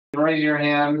Raise your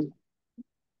hand.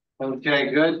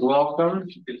 Okay, good. Welcome.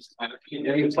 There's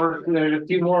a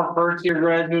few more first-year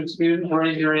graduate students.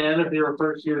 Raise your hand if you're a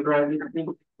first-year graduate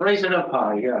student. Raise it up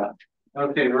high, yeah.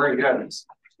 Okay, very good. It's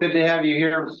good to have you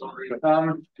here.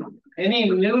 Any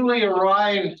newly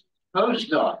arrived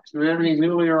postdocs? Do we have any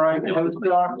newly arrived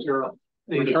postdocs or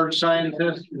research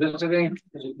scientists visiting?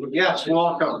 Yes,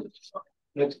 welcome.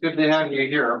 It's good to have you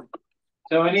here.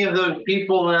 So any of those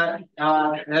people that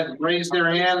have raised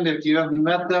their hand, if you haven't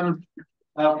met them,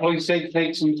 please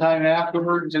take some time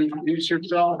afterwards, introduce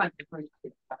yourself.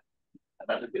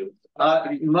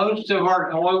 Most of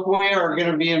our colloquia are going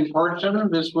to be in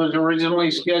person. This was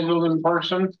originally scheduled in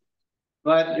person,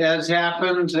 but as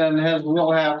happens and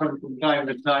will happen from time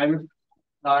to time,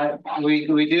 we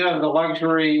do have the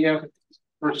luxury, if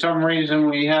for some reason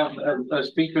we have a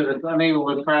speaker that's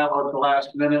unable to travel at the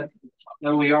last minute,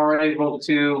 then we are able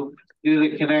to do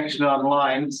the connection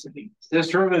online.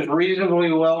 This room is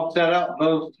reasonably well set up,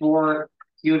 both for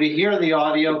you to hear the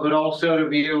audio, but also to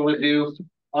be able to do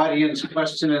audience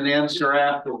question and answer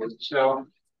afterwards. So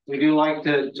we do like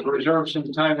to reserve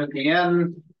some time at the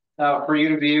end for you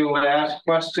to be able to ask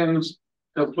questions.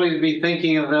 So please be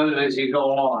thinking of those as you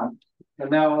go on. And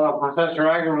now Professor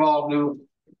Agrawal, who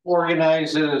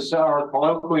organizes our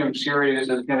colloquium series,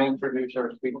 is going to introduce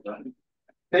our speaker.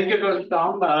 Thank you,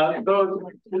 Tom.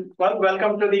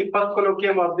 Welcome to the first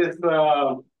colloquium of this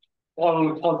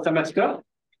fall semester.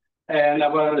 And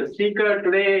our speaker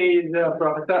today is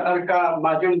Professor Arka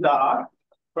Majumdar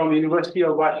from University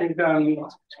of Washington,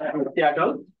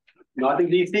 Seattle, not in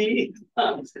DC,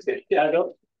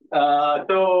 Seattle.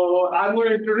 So I'm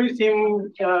going to introduce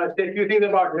him, say a few things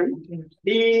about him.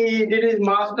 He did his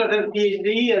master's and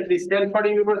PhD at the Stanford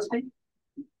University,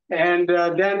 and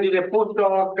then did a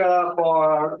postdoc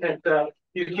at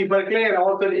UC Berkeley and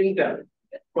also at Intel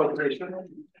Corporation.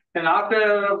 And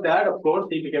after that, of course,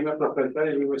 he became a professor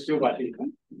at University of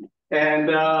Washington. And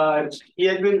he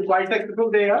has been quite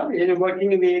successful there. He is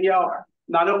working in the area of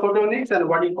nanophotonics and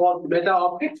what he calls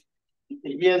meta-optics.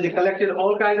 He has collected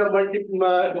all kinds of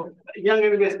young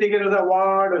investigators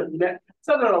award,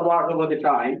 several awards over the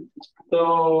time.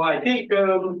 So I think,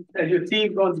 as you see,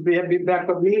 because we have been back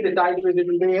of me, the title is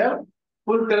written there,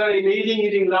 full color imaging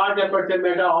using large aperture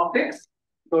meta-optics.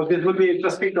 So this will be an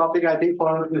interesting topic, I think,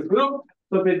 for this group.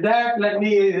 So with that, let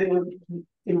me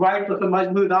invite Professor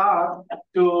Majumdar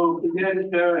to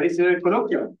begin his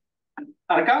colloquium.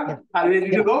 Arka, are you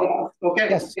ready to go? Okay.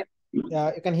 Yes.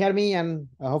 You can hear me, and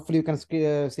hopefully you can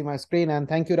see my screen. And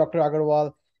thank you, Dr.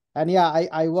 Agarwal. And yeah,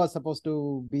 I was supposed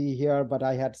to be here, but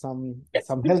I had some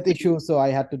health issues, so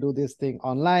I had to do this thing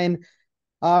online.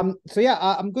 So yeah,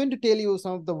 I'm going to tell you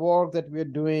some of the work that we're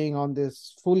doing on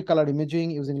this full color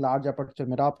imaging using large aperture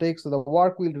meta-optics. So the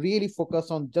work will really focus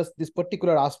on just this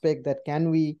particular aspect, that can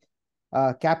we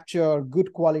capture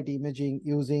good quality imaging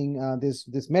using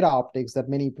this meta-optics, that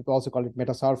many people also call it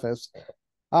meta-surface.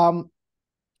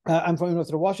 I'm from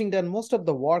University of Washington. Most of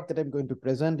the work that I'm going to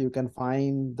present, you can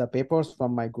find the papers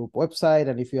from my group website.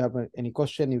 And if you have any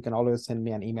question, you can always send me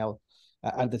an email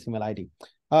at this email ID.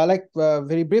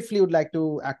 Very briefly, would like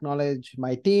to acknowledge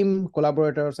my team,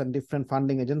 collaborators, and different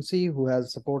funding agency who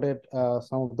has supported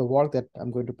some of the work that I'm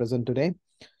going to present today.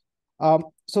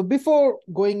 So before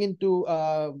going into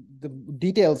the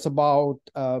details about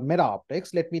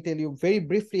meta-optics, let me tell you very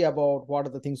briefly about what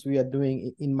are the things we are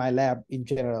doing in my lab in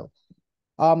general.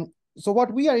 So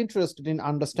what we are interested in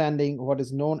understanding what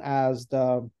is known as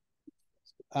the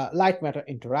light matter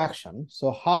interaction.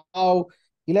 So how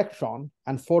electron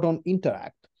and photon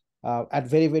interact at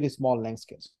very, very small length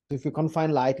scales. So if you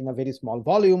confine light in a very small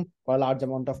volume for a large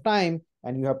amount of time,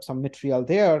 and you have some material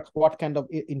there, what kind of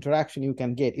interaction you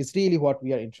can get is really what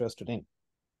we are interested in.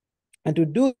 And to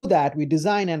do that, we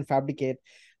design and fabricate.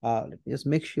 Let me just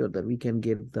make sure that we can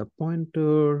get the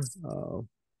pointer.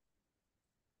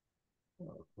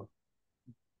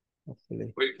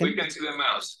 Hopefully. We can see the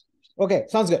mouse. Okay,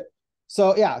 sounds good.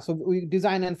 So yeah, so we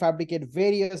design and fabricate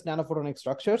various nanophotonic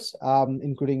structures,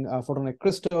 including photonic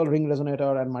crystal, ring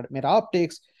resonator, and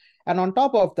meta-optics. And on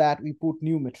top of that, we put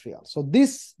new materials. So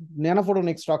these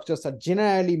nanophotonic structures are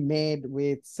generally made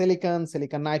with silicon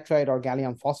nitride, or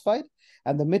gallium phosphide.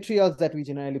 And the materials that we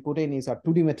generally put in is a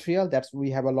 2D material. We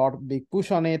have a big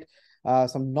push on it.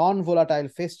 Some non-volatile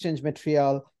phase change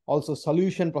material, also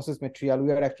solution process material.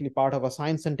 We are actually part of a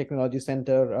science and technology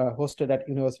center hosted at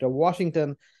University of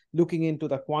Washington, looking into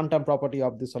the quantum property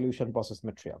of the solution process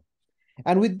material.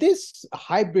 And with this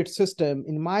hybrid system,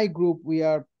 in my group, we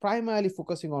are primarily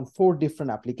focusing on 4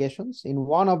 different applications. In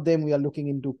one of them, we are looking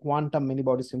into quantum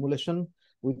many-body simulation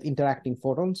with interacting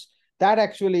photons. that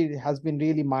actually has been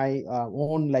really my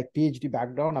own like PhD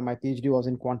background, and my PhD was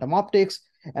in quantum optics.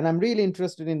 And I'm really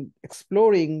interested in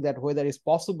exploring that whether it's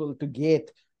possible to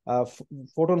get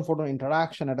photon-photon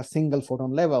interaction at a single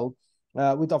photon level,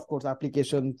 with, of course,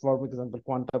 application for example,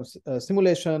 quantum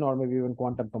simulation or maybe even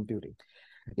quantum computing.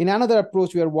 In another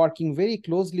approach, we are working very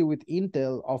closely with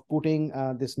Intel of putting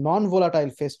this non-volatile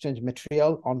phase change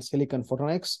material on silicon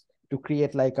photonics to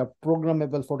create like a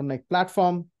programmable photonic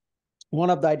platform. One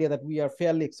of the idea that we are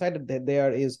fairly excited that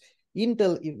there is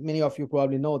Intel, many of you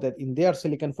probably know that in their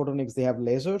silicon photonics, they have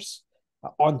lasers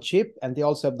on chip, and they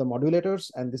also have the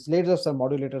modulators, and these lasers and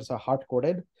modulators are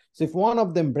hard-coded. So if one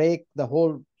of them break, the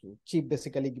whole chip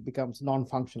basically becomes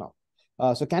non-functional.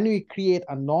 So can we create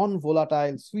a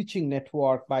non-volatile switching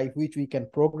network by which we can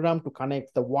program to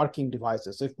connect the working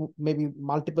devices? So if maybe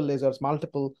multiple lasers,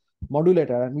 multiple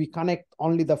modulator, and we connect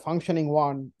only the functioning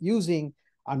one using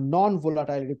a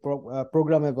non-volatile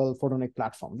programmable photonic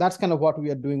platform. That's kind of what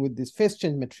we are doing with this phase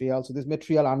change material. So this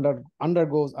material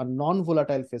undergoes a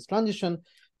non-volatile phase transition.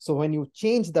 So when you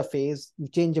change the phase, you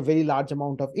change a very large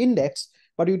amount of index,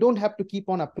 but you don't have to keep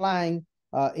on applying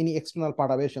any external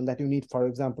perturbation that you need, for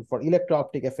example, for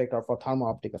electro-optic effect or for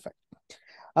thermo-optic effect.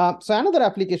 So another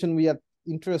application we are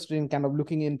interested in kind of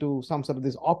looking into some sort of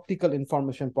this optical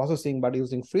information processing, but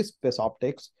using free space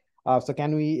optics. So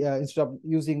can we, instead of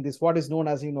using this, what is known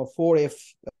as, 4F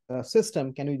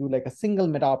system, can we do like a single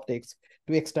meta-optics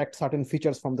to extract certain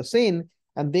features from the scene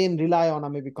and then rely on a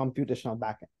maybe computational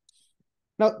backend?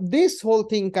 Now, this whole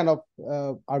thing kind of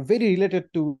are very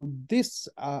related to this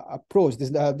approach,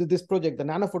 this project, the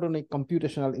nanophotonic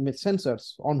computational image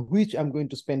sensors, on which I'm going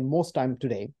to spend most time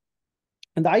today.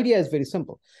 And the idea is very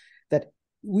simple, that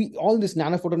all this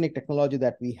nanophotonic technology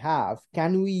that we have,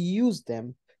 can we use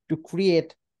them to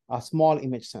create a small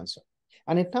image sensor?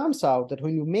 And it turns out that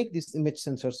when you make this image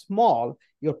sensor small,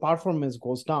 your performance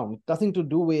goes down. It's nothing to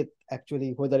do with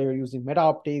actually whether you're using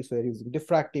meta-optics, whether you're using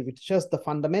diffractive. It's just the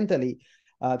fundamentally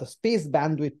the space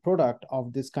bandwidth product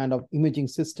of this kind of imaging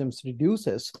systems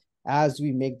reduces as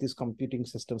we make this computing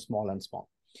system small and small.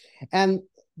 And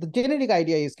the generic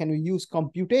idea is, can we use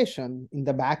computation in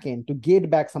the backend to get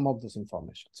back some of this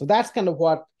information? So that's kind of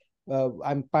what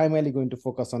I'm primarily going to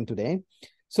focus on today.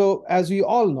 So as we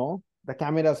all know, the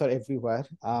cameras are everywhere.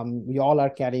 We all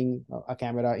are carrying a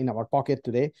camera in our pocket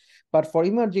today. But for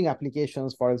emerging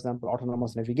applications, for example,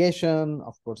 autonomous navigation,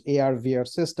 of course, AR, VR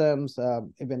systems,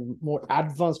 even more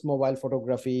advanced mobile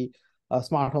photography,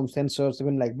 smart home sensors,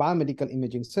 even like biomedical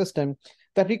imaging system,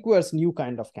 that requires new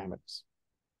kind of cameras.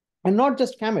 And not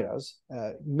just cameras,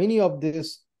 many of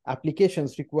these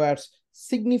applications requires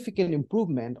significant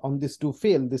improvement on these two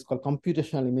fields. This is called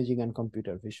computational imaging and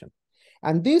computer vision.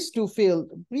 And these two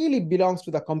fields really belongs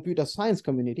to the computer science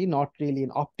community, not really in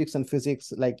optics and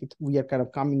physics, like we are kind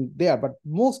of coming there, but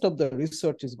most of the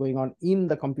research is going on in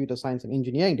the computer science and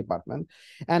engineering department.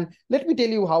 And let me tell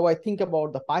you how I think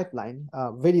about the pipeline,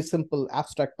 very simple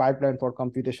abstract pipeline for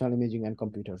computational imaging and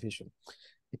computer vision.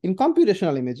 In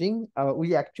computational imaging,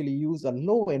 we actually use a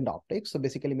low-end optics. So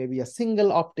basically maybe a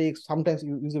single optics, sometimes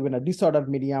you use even a disordered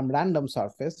medium, random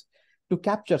surface to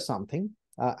capture something.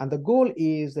 And the goal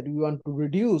is that we want to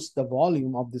reduce the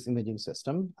volume of this imaging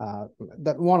system.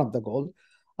 That's one of the goals.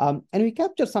 And we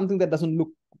capture something that doesn't look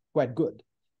quite good.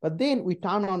 But then we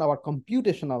turn on our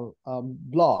computational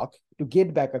block to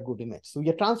get back a good image. So we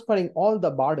are transferring all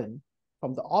the burden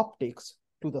from the optics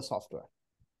to the software.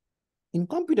 In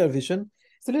computer vision,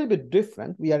 it's a little bit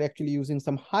different. We are actually using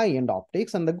some high-end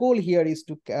optics. And the goal here is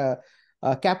to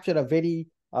capture a very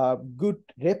good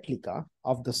replica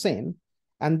of the scene.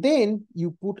 And then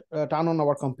you turn on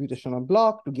our computational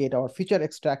block to get our feature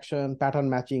extraction, pattern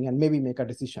matching, and maybe make a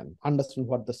decision, understand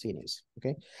what the scene is,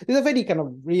 okay? This is a very kind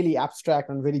of really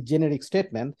abstract and very generic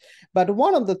statement. But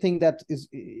one of the things that is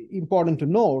important to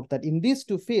note that in these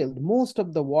two fields, most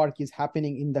of the work is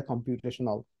happening in the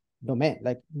computational domain,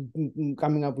 like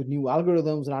coming up with new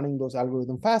algorithms, running those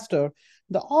algorithms faster.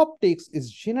 The optics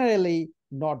is generally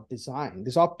not designed.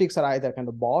 These optics are either kind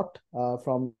of bought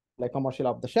from like commercial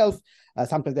off the shelf.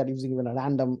 Sometimes they're using even a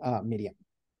random medium.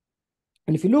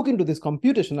 And if you look into this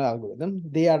computational algorithm,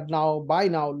 they are by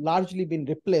now largely been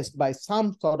replaced by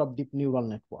some sort of deep neural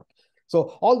network.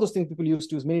 So all those things people used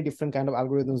to use many different kind of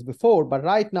algorithms before, but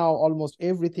right now almost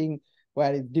everything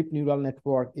where a deep neural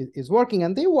network is working,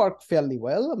 and they work fairly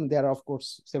well. I mean, there are of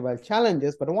course several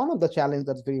challenges, but one of the challenges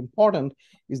that's very important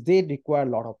is they require a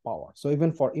lot of power. So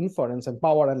even for inference and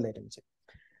power and latency.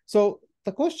 So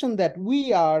the question that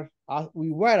we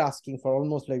were asking for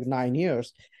almost like 9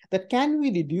 years, that can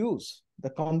we reduce the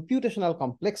computational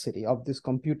complexity of this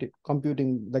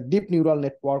computing, like deep neural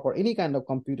network or any kind of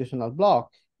computational block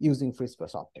using free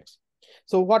space optics.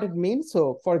 So what it means,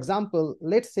 so for example,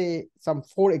 let's say some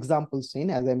 4 examples in,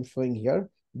 as I'm showing here.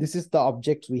 This is the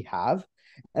objects we have.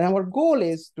 And our goal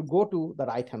is to go to the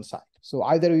right-hand side. So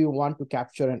either you want to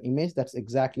capture an image that's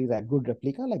exactly that good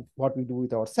replica, like what we do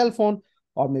with our cell phone,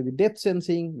 or maybe depth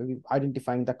sensing, maybe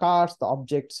identifying the cars, the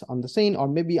objects on the scene, or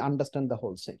maybe understand the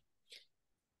whole scene.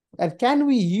 And can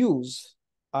we use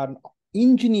an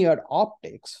engineered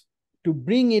optics to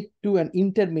bring it to an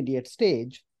intermediate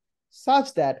stage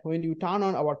such that when you turn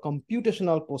on our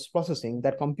computational post-processing,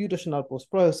 that computational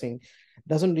post-processing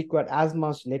doesn't require as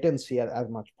much latency or as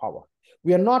much power.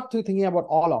 We are not thinking about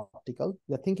all optical.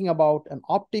 We're thinking about an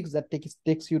optics that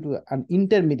takes you to an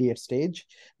intermediate stage.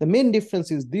 The main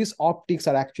difference is these optics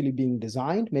are actually being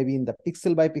designed, maybe in the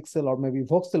pixel by pixel or maybe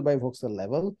voxel by voxel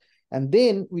level. And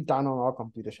then we turn on our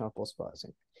computational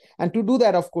post-processing. And to do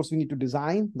that, of course, we need to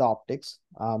design the optics.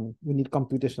 We need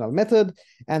computational method.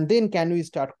 And then can we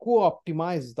start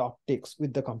co-optimize the optics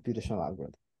with the computational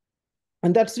algorithm?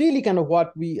 And that's really kind of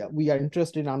what we are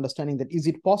interested in understanding, that is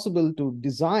it possible to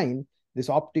design this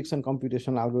optics and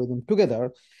computational algorithm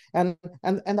together? And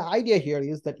the idea here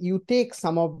is that you take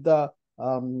some of the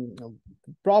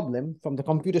problem from the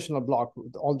computational block,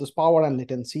 all this power and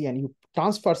latency, and you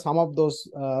transfer some of those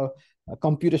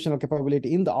computational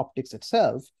capability in the optics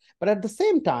itself. But at the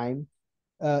same time,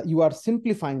 you are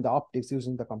simplifying the optics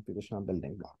using the computational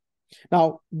building block.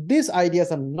 Now, these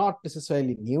ideas are not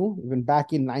necessarily new. Even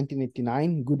back in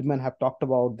 1989, Goodman have talked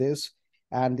about this.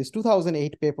 And this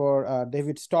 2008 paper,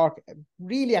 David Stark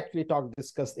really actually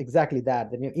discussed exactly that.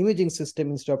 The imaging system,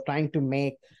 instead of trying to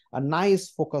make a nice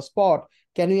focus spot,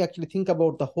 can you actually think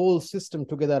about the whole system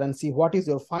together and see what is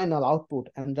your final output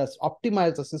and just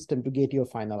optimize the system to get your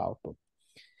final output?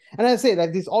 And I say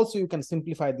that this also, you can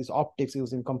simplify this optics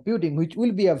using computing, which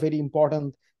will be a very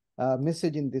important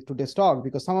message in today's talk,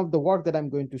 because some of the work that I'm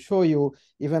going to show you,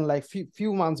 even like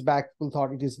few months back, people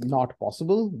thought it is not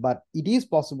possible, but it is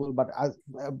possible. But as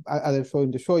I'm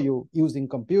going to show you, using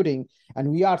computing,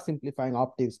 and we are simplifying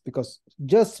optics, because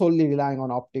just solely relying on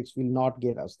optics will not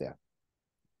get us there.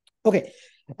 Okay,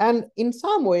 and in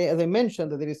some way, as I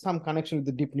mentioned, that there is some connection with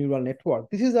the deep neural network.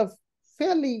 This is a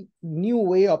fairly new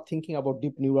way of thinking about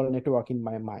deep neural network in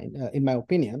my mind, in my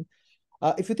opinion.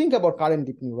 If you think about current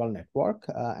deep neural network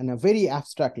on a very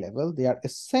abstract level, they are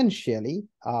essentially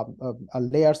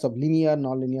layers of linear,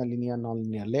 nonlinear, linear,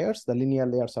 nonlinear layers. The linear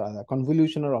layers are either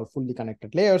convolutional or fully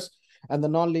connected layers, and the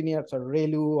nonlinears are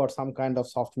ReLU or some kind of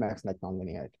softmax like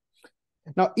nonlinearity.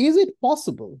 Now, is it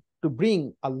possible to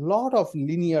bring a lot of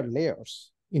linear layers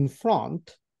in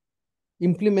front,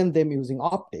 implement them using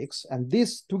optics, and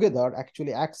this together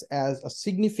actually acts as a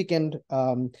significant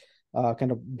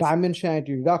kind of dimensionality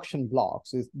reduction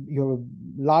blocks? You have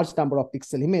a large number of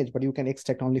pixel image, but you can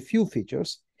extract only few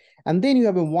features. And then you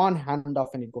have a one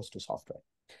handoff and it goes to software.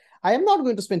 I am not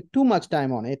going to spend too much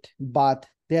time on it, but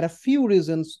there are a few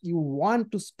reasons you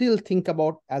want to still think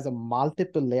about as a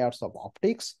multiple layers of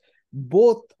optics,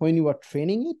 both when you are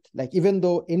training it, like even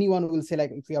though anyone will say,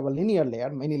 like, if you have a linear layer,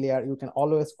 many layer, you can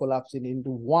always collapse it into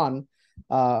one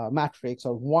matrix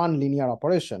or one linear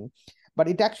operation. But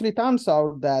it actually turns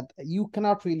out that you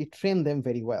cannot really train them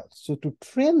very well. So to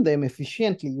train them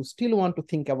efficiently, you still want to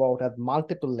think about as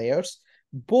multiple layers,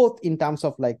 both in terms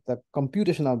of like the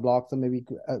computational blocks, or maybe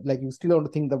like you still want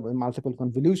to think the multiple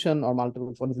convolution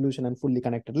and fully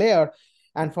connected layer.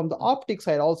 And from the optics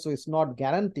side also, it's not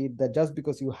guaranteed that just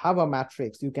because you have a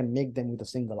matrix, you can make them with a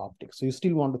single optic. So you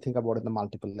still want to think about it in the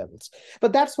multiple levels.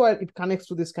 But that's why it connects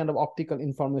to this kind of optical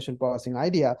information processing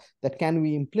idea, that can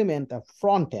we implement a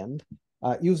front end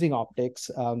using optics,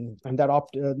 and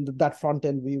that front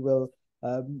end we will,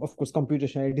 of course,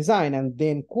 computationally design and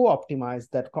then co-optimize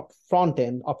that front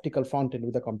end, optical front end,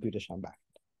 with a computational backend.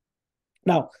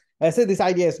 Now, as I said, this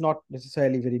idea is not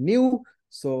necessarily very new.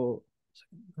 So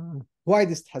why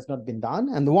this has not been done?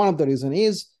 And one of the reason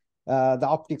is the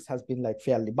optics has been like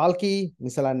fairly bulky,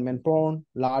 misalignment prone,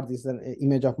 large. This is an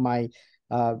image of my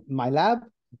lab.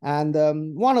 And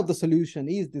one of the solution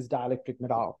is this dielectric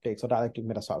meta-optics or dielectric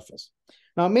meta-surface.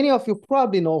 Now, many of you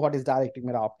probably know what is dielectric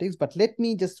meta-optics, but let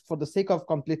me just, for the sake of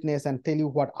completeness, and tell you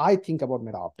what I think about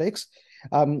meta-optics.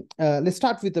 Let's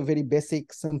start with a very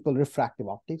basic, simple refractive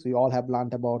optics. We all have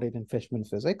learned about it in freshman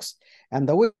physics. And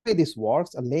the way this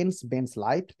works, a lens bends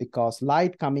light because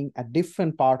light coming at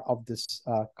different part of this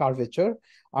curvature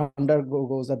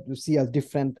undergoes a, you see a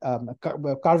different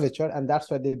curvature, and that's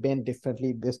why they bend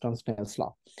differently based on Snell's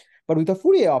law. But with the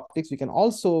Fourier optics, we can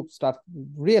also start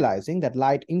realizing that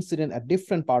light incident at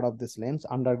different part of this lens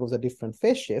undergoes a different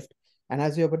phase shift, And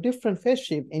as you have a different phase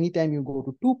shift, anytime you go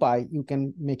to 2 pi, you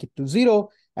can make it to 0,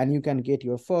 and you can get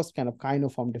your first kind of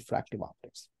kinoform diffractive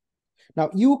optics. Now,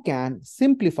 you can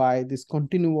simplify this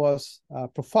continuous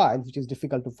profile, which is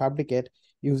difficult to fabricate,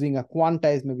 using a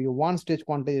quantized, maybe a one-stage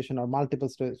quantization or multiple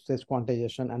stage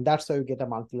quantization, and that's how you get a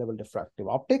multi-level diffractive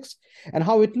optics. And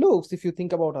how it looks, if you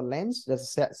think about a lens,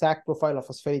 there's a SAC profile of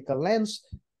a spherical lens.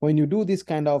 When you do this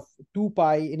kind of 2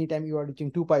 pi, anytime you are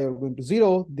reaching 2 pi, you're going to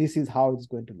 0, this is how it's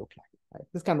going to look like. Right?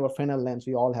 This kind of a Fresnel lens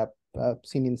we all have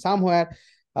seen in somewhere,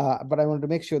 but I want to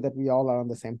make sure that we all are on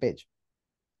the same page.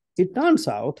 It turns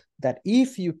out that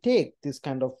if you take this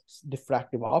kind of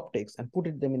diffractive optics and put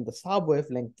them in the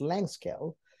sub-wavelength length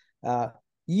scale,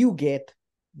 you get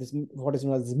this what is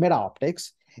known as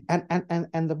meta-optics. And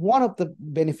one of the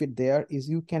benefit there is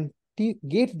you can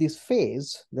get this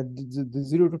phase, the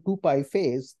 0 to 2 pi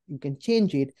phase, you can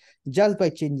change it just by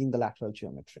changing the lateral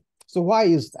geometry. So why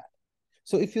is that?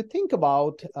 So if you think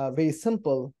about a very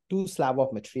simple 2 slab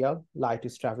of material, light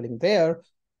is traveling there,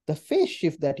 the phase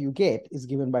shift that you get is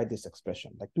given by this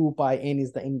expression, like 2 pi n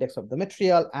is the index of the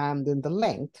material, and then the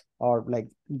length, or like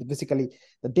basically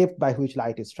the depth by which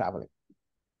light is traveling.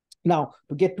 Now,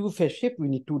 to get 2 phase shift, we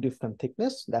need 2 different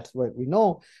thickness. That's what we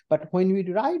know. But when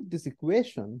we write this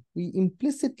equation, we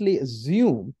implicitly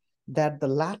assume that the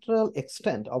lateral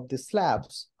extent of the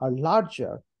slabs are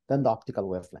larger than the optical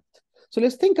wavelength. So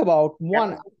let's think about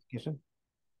one application.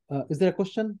 Is there a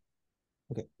question?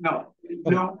 Okay. No. Okay.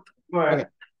 No. Go ahead. Okay.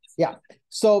 Yeah.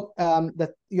 So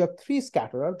you have 3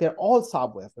 scatterers. They're all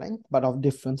sub-wavelength, but of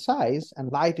different size,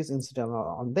 and light is incident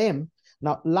on them.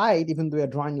 Now, light, even though you're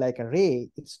drawing like a ray,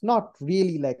 it's not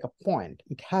really like a point.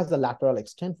 It has a lateral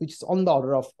extent, which is on the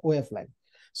order of wavelength.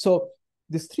 So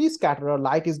this 3 scatterer,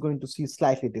 light is going to see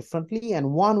slightly differently.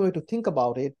 And one way to think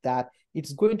about it, that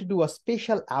it's going to do a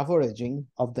spatial averaging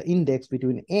of the index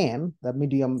between n, the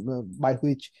medium by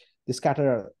which the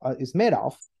scatterer is made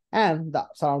of, and the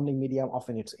surrounding medium,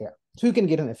 often it's air. So you can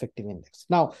get an effective index.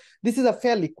 Now, this is a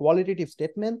fairly qualitative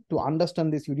statement. To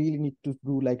understand this, you really need to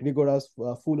do like rigorous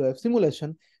full wave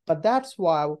simulation, but that's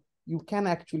why you can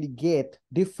actually get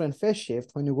different phase shift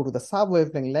when you go to the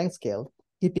sub-wavelength length scale,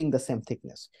 keeping the same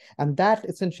thickness. And that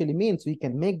essentially means we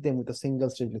can make them with a single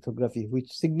stage lithography,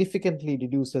 which significantly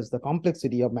reduces the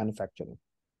complexity of manufacturing.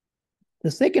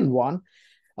 The second one,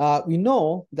 we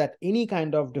know that any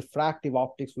kind of diffractive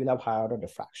optics will have higher order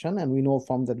diffraction, and we know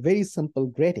from that very simple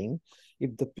grating,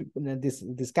 if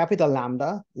this capital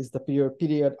lambda is the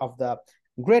period of the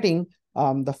grating,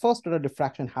 the first order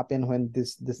diffraction happen when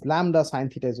this lambda sine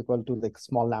theta is equal to like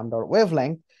small lambda or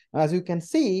wavelength. As you can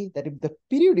see that if the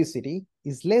periodicity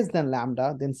is less than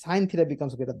lambda, then sine theta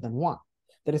becomes greater than 1.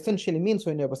 That essentially means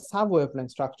when you have a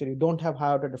sub-wavelength structure, you don't have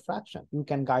higher order diffraction. You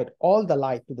can guide all the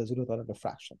light to the 0th order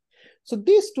diffraction. So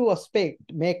these 2 aspects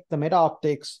make the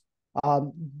meta-optics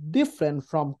different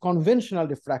from conventional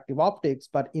diffractive optics.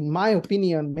 But in my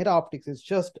opinion, meta-optics is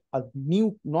just a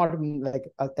new, not like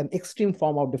an extreme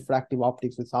form of diffractive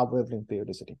optics with sub-wavelength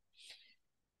periodicity.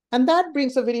 And that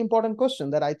brings a very important question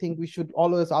that I think we should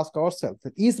always ask ourselves.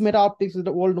 Is meta-optics the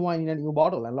old wine in a new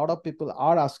bottle? And a lot of people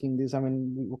are asking this. I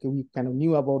mean, we kind of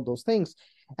knew about those things.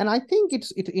 And I think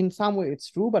it in some way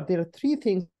it's true, but there are 3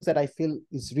 things that I feel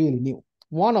is really new.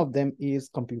 One of them is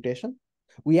computation.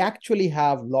 We actually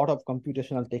have a lot of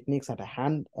computational techniques at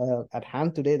hand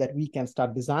today that we can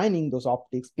start designing those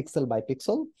optics pixel by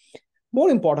pixel. More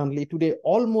importantly, today,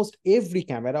 almost every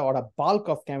camera or a bulk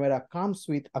of camera comes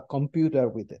with a computer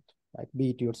with it, like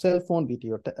be it your cell phone, be it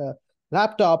your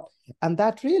laptop. And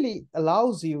that really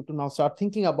allows you to now start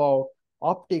thinking about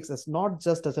optics as not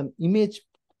just as an image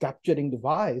capturing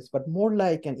device, but more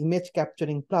like an image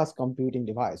capturing plus computing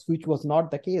device, which was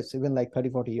not the case even like 30,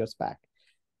 40 years back.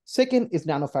 Second is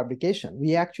nanofabrication.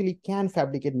 We actually can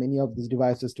fabricate many of these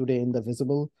devices today in the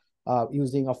visible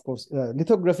using, of course,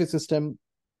 lithography system.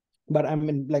 But I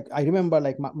mean, like, I remember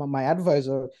like my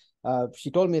advisor, she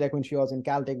told me like when she was in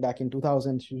Caltech back in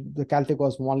 2000, the Caltech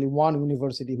was only one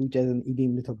university which has an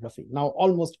e-beam lithography. Now,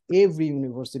 almost every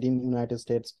university in the United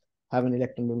States have an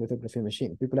electron beam lithography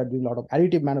machine. People are doing a lot of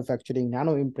additive manufacturing,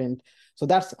 nano imprint. So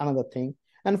that's another thing.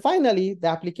 And finally, the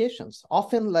applications.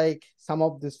 Often like some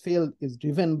of this field is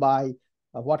driven by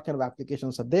what kind of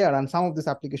applications are there. And some of this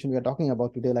application we are talking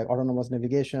about today, like autonomous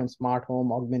navigation, smart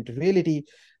home, augmented reality,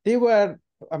 they were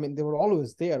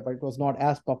always there, but it was not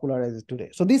as popular as it is today.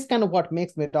 So this kind of what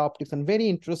makes meta-optics a very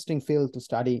interesting field to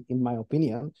study, in my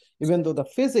opinion, even though the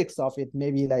physics of it may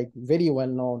be like very well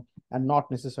known and not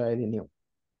necessarily new.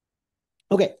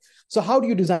 Okay, so how do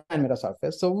you design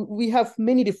meta-surface? So we have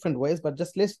many different ways, but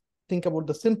just let's think about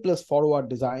the simplest forward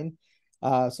design.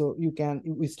 So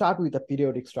we start with a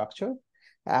periodic structure.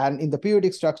 And in the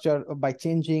periodic structure, by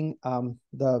changing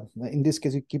in this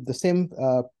case, you keep the same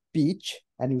pitch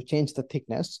and you change the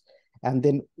thickness. And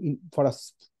then for a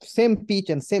same pitch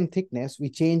and same thickness, we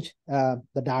change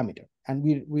the diameter. And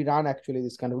we run actually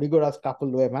this kind of rigorous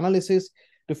coupled wave analysis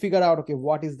to figure out, okay,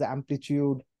 what is the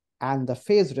amplitude and the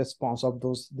phase response of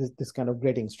this kind of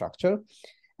grading structure.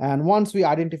 And once we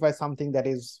identify something that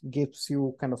gives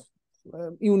you kind of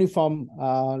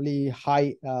uniformly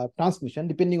high transmission,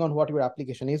 depending on what your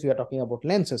application is, we are talking about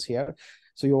lenses here.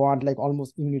 So you want like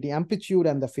almost unity amplitude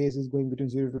and the phase is going between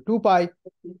 0 to 2 pi.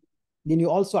 Then you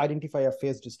also identify a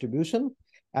phase distribution,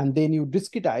 and then you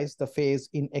discretize the phase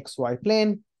in XY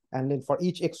plane. And then for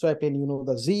each XY plane, you know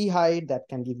the Z height that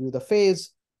can give you the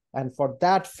phase. And for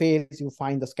that phase, you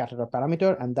find the scatterer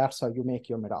parameter, and that's how you make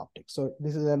your meta-optics. So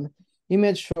this is an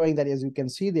image showing that, as you can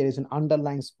see, there is an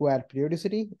underlying square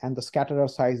periodicity, and the scatterer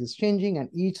size is changing, and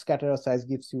each scatterer size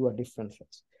gives you a different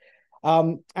phase.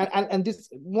 And this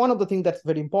one of the things that's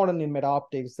very important in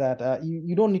meta-optics that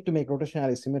you don't need to make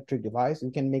rotationally symmetric device.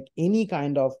 You can make any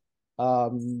kind of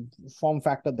form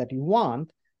factor that you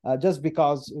want, just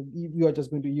because you are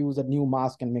just going to use a new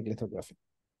mask and make lithography.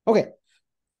 Okay.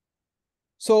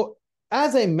 So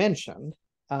as I mentioned,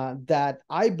 that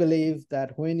I believe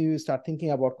that when you start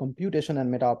thinking about computation and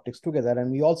meta-optics together,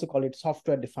 and we also call it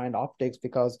software-defined optics,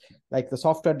 because like the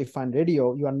software-defined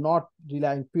radio, you are not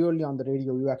relying purely on the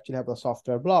radio, you actually have a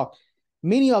software block.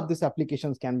 Many of these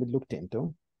applications can be looked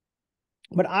into.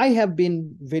 But I have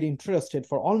been very interested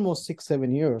for almost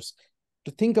 6-7 years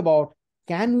to think about,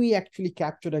 can we actually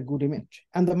capture a good image?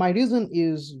 And my reason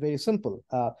is very simple.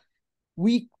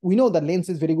 We know that lens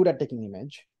is very good at taking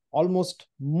image. Almost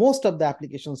most of the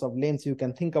applications of lens you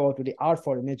can think about today are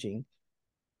for imaging.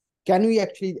 Can we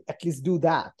actually at least do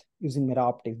that using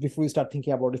meta-optics before we start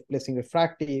thinking about replacing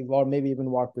refractive or maybe even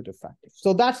work with refractive?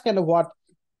 So that's kind of what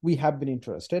we have been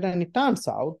interested. And it turns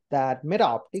out that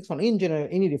meta-optics, or in general,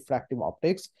 any refractive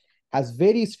optics, has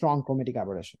very strong chromatic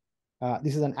aberration.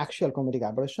 This is an actual chromatic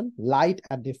aberration. Light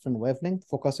at different wavelength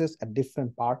focuses at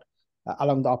different part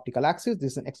along the optical axis.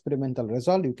 This is an experimental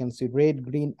result. You can see red,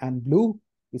 green, and blue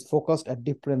is focused at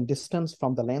different distance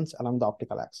from the lens along the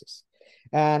optical axis.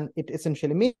 And it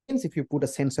essentially means if you put a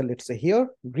sensor, let's say here,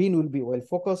 green will be well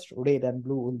focused, red and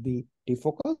blue will be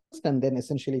defocused. And then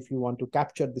essentially, if you want to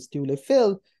capture this two-layer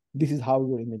field, this is how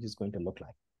your image is going to look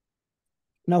like.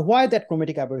 Now, why that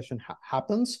chromatic aberration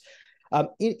happens?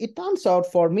 It turns out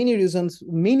for many reasons,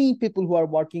 many people who are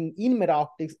working in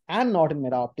meta-optics and not in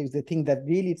meta-optics, they think that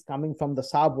really it's coming from the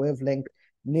sub-wavelength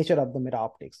nature of the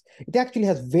meta-optics. It actually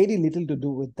has very little to do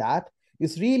with that.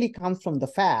 It really comes from the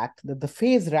fact that the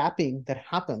phase wrapping that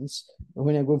happens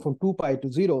when you're going from 2 pi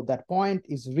to 0, that point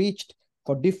is reached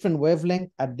for different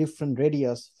wavelength at different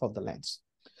radius for the lens.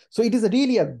 So it is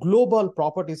really a global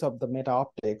properties of the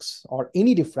meta-optics or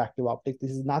any diffractive optics.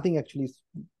 This is nothing actually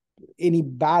any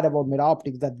bad about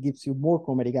meta-optics that gives you more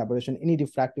chromatic aberration. Any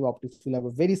diffractive optics will have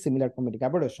a very similar chromatic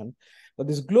aberration. But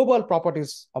this global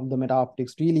properties of the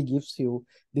meta-optics really gives you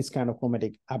this kind of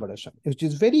chromatic aberration, which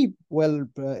is very well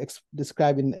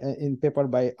described in paper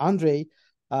by Andre,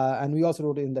 and we also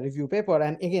wrote it in the review paper.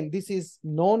 And again, this is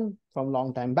known from a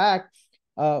long time back.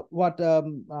 What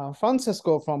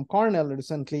Francesco from Cornell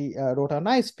recently wrote a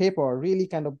nice paper, really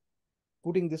kind of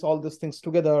putting all these things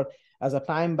together as a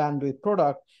time bandwidth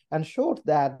product, and showed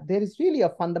that there is really a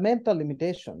fundamental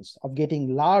limitations of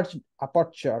getting large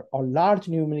aperture or large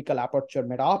numerical aperture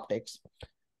meta-optics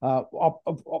of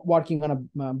working on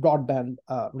a broadband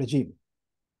regime.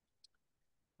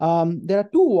 There are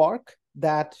two work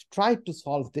that tried to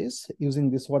solve this using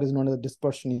this, what is known as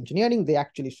dispersion engineering. They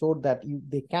actually showed that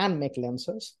they can make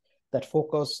lenses that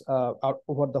focus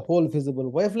over the whole visible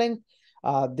wavelength.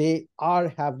 They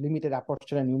have limited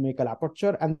aperture and numerical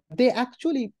aperture, and they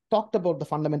actually talked about the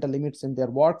fundamental limits in their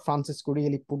work. Francisco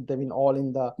really put them in all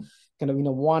in the kind of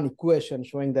one equation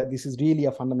showing that this is really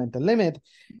a fundamental limit.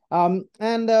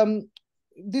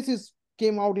 This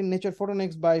came out in Nature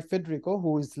Photonics by Federico,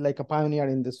 who is like a pioneer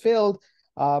in this field.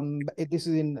 This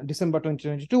is in December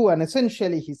 2022, and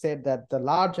essentially he said that the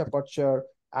large aperture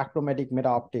achromatic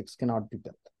meta-optics cannot be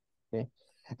built. Okay,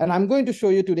 and I'm going to show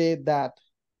you today that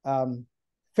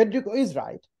Federico is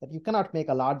right, that you cannot make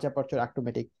a large aperture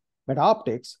achromatic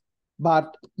meta-optics,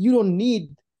 but you don't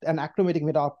need an achromatic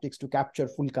meta-optics to capture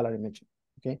full color imaging.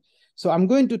 Okay, so I'm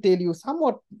going to tell you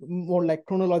somewhat more like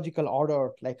chronological order,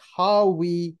 like how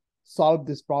we solved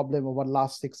this problem over the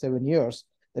last 6-7 years,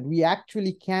 that we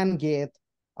actually can get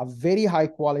a very high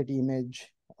quality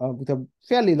image with a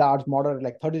fairly large moderate,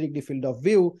 like 30-degree field of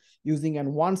view, using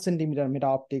an 1 centimeter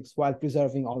meta-optics while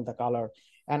preserving all the color.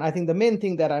 And I think the main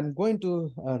thing that I'm going to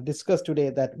discuss today,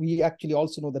 that we actually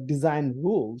also know the design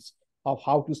rules of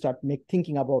how to start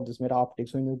thinking about this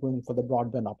meta-optics when you're going for the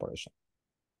broadband operation.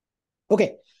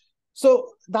 Okay,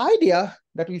 so the idea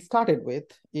that we started with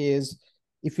is,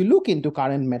 if you look into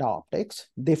current meta-optics,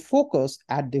 they focus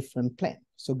at different planes.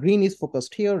 So green is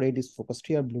focused here, red is focused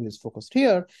here, blue is focused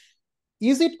here.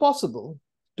 Is it possible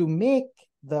to make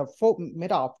the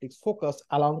meta-optics focus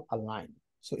along a line?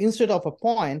 So instead of a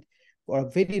point or a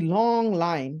very long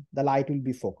line, the light will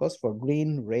be focused for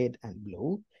green, red, and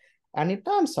blue. And it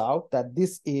turns out that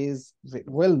this is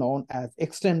well known as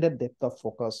extended depth of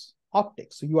focus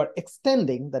optics. So you are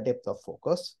extending the depth of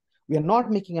focus. We are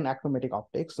not making an achromatic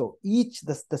optic. So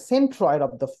the centroid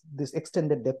of this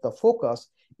extended depth of focus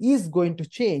is going to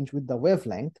change with the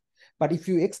wavelength. But if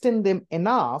you extend them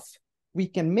enough, we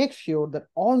can make sure that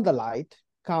all the light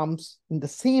comes in the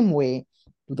same way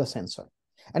to the sensor.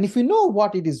 And if we know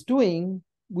what it is doing,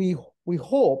 we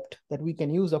hoped that we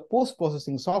can use a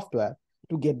post-processing software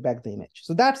to get back the image.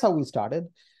 So that's how we started.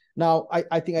 Now,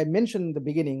 I think I mentioned in the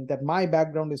beginning that my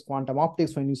background is quantum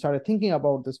optics. When we started thinking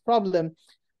about this problem,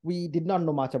 we did not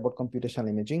know much about computational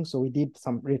imaging. So we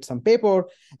read some paper,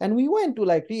 and we went to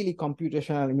like really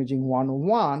computational imaging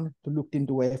 101 to look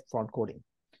into wavefront coding.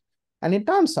 And it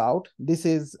turns out this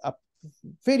is a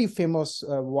very famous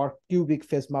work, cubic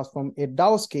phase mask from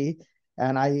Edowski.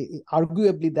 And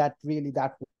arguably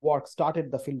that work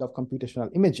started the field of computational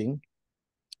imaging.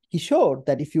 He showed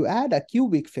that if you add a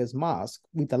cubic phase mask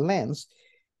with a lens,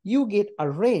 you get a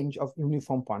range of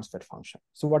uniform point spread function.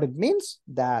 So what it means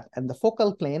that in the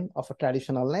focal plane of a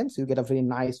traditional lens, you get a very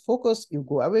nice focus. You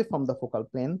go away from the focal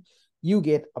plane, you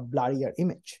get a blurrier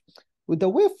image. With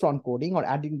the wavefront coding or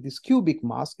adding this cubic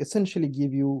mask, essentially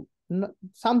give you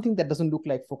something that doesn't look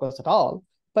like focus at all,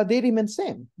 but they remain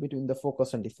same between the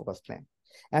focus and defocus plane.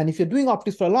 And if you're doing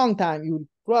optics for a long time, you will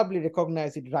probably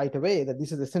recognize it right away that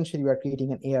this is essentially, we are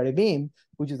creating an ARA beam,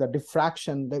 which is a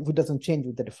diffraction that doesn't change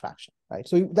with the diffraction, right?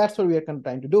 So that's what we are kind of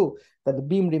trying to do, that the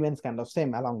beam remains kind of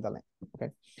same along the length,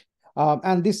 okay?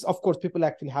 And this, of course, people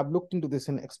actually have looked into this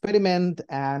in experiment,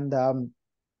 and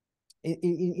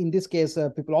in this case,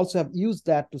 people also have used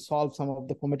that to solve some of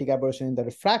the chromatic aberration in the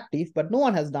refractive, but no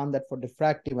one has done that for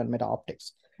diffractive and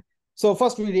meta-optics. So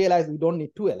first we realized we don't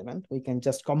need two elements. We can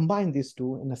just combine these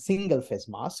two in a single phase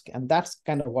mask. And that's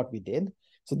kind of what we did.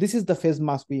 So this is the phase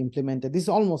mask we implemented. This is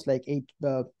almost like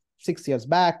 6 years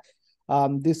back.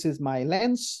 This is my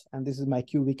lens, and this is my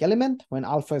cubic element. When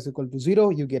alpha is equal to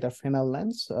 0, you get a Fresnel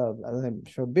lens, as I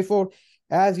showed before.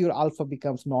 As your alpha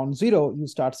becomes non-zero, you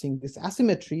start seeing this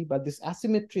asymmetry, but this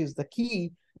asymmetry is the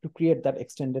key to create that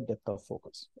extended depth of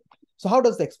focus. So how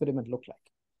does the experiment look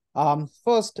like?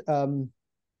 First,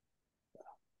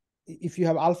 if you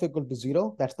have alpha equal to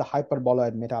 0, that's the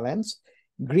hyperboloid meta lens.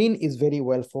 Green is very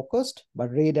well focused,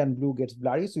 but red and blue gets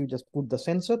blurry. So you just put the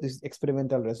sensor. This is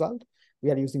experimental result.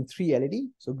 We are using 3 LED.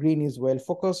 So green is well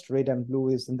focused, red and blue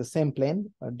is in the same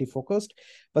plane, defocused.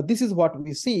 But this is what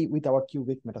we see with our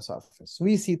cubic metasurface.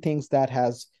 We see things that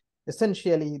has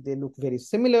essentially, they look very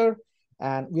similar.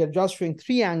 And we are just showing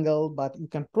 3 angle, but you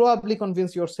can probably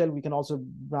convince yourself. We can also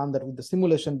run that with the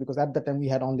simulation, because at that time we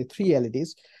had only 3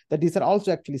 LEDs, that these are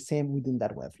also actually same within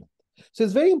that wavelength. So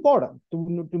it's very important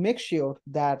to make sure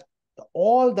that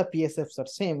all the PSFs are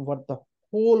same, what the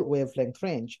whole wavelength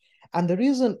range. And the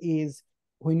reason is,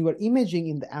 when you are imaging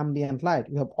in the ambient light,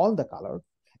 you have all the color,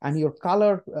 and your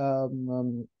color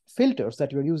filters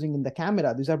that you're using in the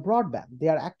camera, these are broadband. They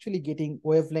are actually getting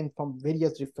wavelength from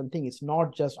various different things. It's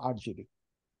not just RGB.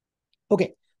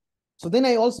 Okay, so then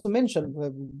I also mentioned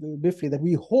briefly that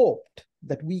we hoped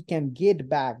that we can get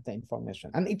back the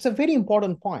information. And it's a very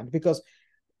important point, because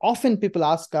often people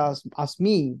ask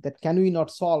me that, can we not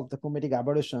solve the chromatic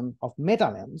aberration of meta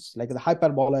lens, like the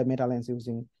hyperboloid meta lens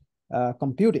using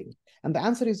computing? And the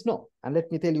answer is no. And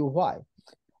let me tell you why.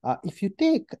 If you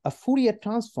take a Fourier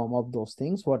transform of those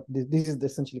things, what this is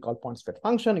essentially called point spread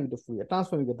function, you do Fourier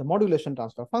transform, you get the modulation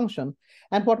transfer function.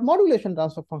 And what modulation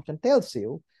transfer function tells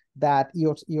you, that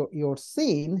your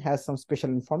scene has some special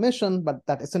information, but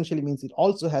that essentially means it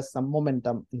also has some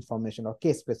momentum information or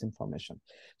k-space information.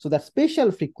 So that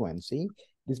spatial frequency,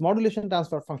 this modulation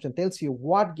transfer function tells you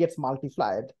what gets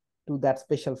multiplied to that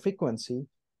spatial frequency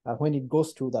when it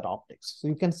goes through that optics. So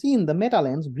you can see in the meta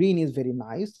lens, green is very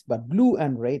nice, but blue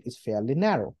and red is fairly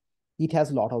narrow. It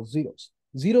has a lot of zeros.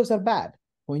 Zeros are bad.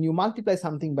 When you multiply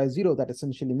something by 0, that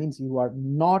essentially means you are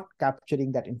not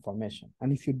capturing that information.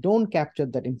 And if you don't capture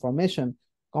that information,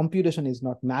 computation is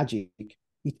not magic.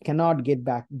 It cannot give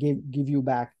you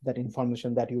back that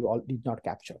information that you all did not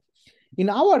capture. In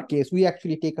our case, we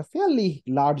actually take a fairly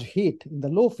large hit in the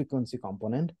low frequency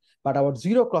component, but our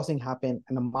zero crossing happened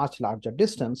in a much larger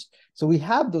distance. So we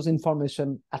have those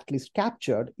information at least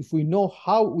captured. If we know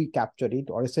how we captured it,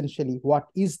 or essentially what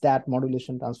is that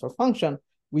modulation transfer function,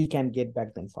 we can get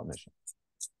back the information.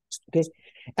 Okay,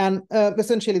 and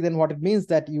essentially then what it means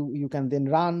that you can then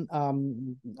run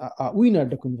a Wiener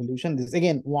deconvolution. This is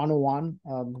again 101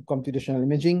 computational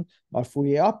imaging or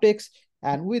Fourier optics.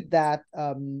 And with that,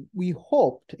 we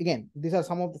hoped, again, these are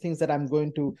some of the things that I'm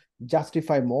going to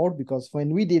justify more, because when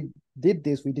we did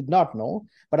this, we did not know.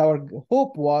 But our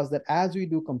hope was that as we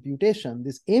do computation,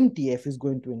 this MTF is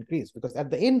going to increase, because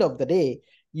at the end of the day,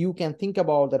 you can think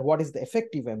about that what is the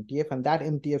effective MTF, and that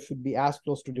MTF should be as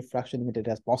close to diffraction limited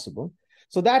as possible.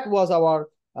 So that was our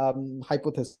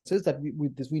hypothesis, that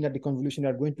with this Wiener deconvolution, we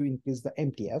are going to increase the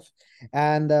MTF.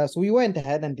 And so we went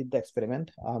ahead and did the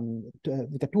experiment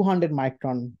with a 200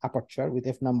 micron aperture with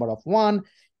f number of 1.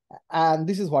 And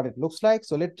this is what it looks like.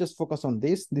 So let's just focus on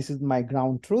this. This is my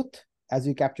ground truth. As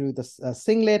you capture with the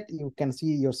singlet, you can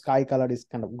see your sky color is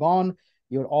kind of gone.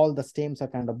 All the stems are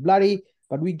kind of blurry.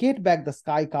 But we get back the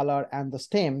sky color and the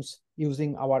stems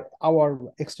using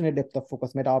our extended depth of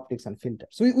focus meta-optics and filters.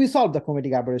 So we solved the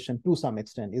chromatic aberration to some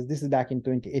extent. This is back in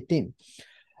 2018.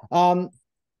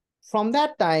 From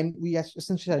that time, we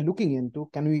essentially are looking into,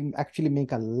 can we actually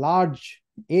make a large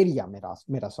area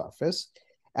meta surface?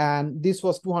 And this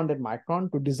was 200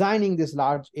 micron. To designing this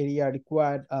large area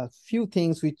required a few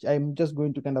things, which I'm just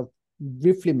going to kind of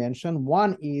briefly mention.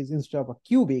 One is, instead of a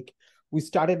cubic, we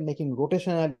started making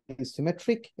rotationally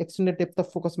symmetric extended depth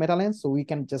of focus meta lens. So we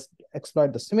can just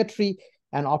exploit the symmetry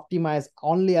and optimize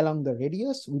only along the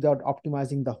radius without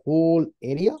optimizing the whole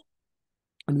area.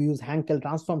 And we use Hankel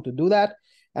transform to do that.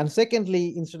 And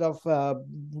secondly, instead of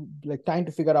like trying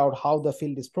to figure out how the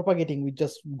field is propagating, we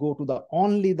just go to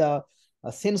only the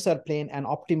sensor plane and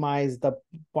optimize the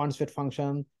point sweat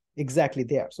function exactly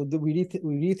there. So we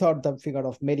rethought the figure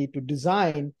of Mary to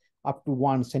design up to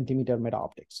 1 centimeter meta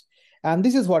optics. And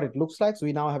this is what it looks like. So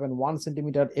we now have a 1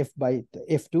 centimeter f by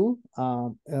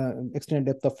f2 extended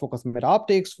depth of focus meta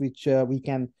optics, which we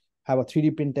can have a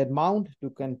 3D printed mount. You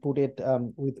can put it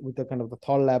with the kind of the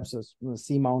Thor Labs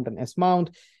C mount and S mount,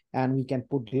 and we can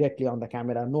put directly on the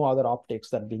camera. No other optics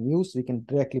that are being used. We can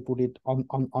directly put it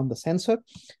on the sensor.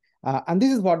 And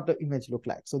this is what the image look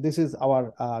like. So this is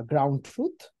our ground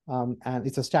truth, and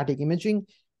it's a static imaging.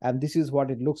 And this is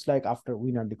what it looks like after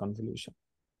Wiener deconvolution.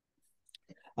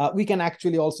 We can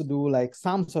actually also do like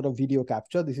some sort of video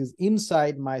capture. This is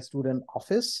inside my student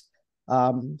office.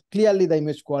 Clearly the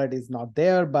image quality is not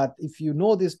there, but if you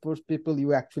know these people,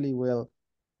 you actually will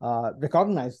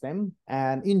recognize them.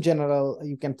 And in general,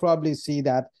 you can probably see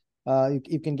that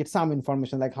you can get some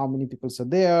information like how many people are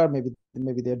there,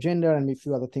 maybe their gender, and a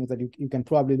few other things that you can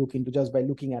probably look into just by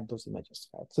looking at those images.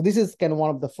 Right? So this is kind of one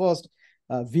of the first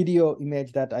video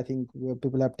image that I think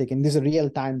people have taken. This is a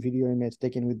real-time video image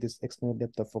taken with this extended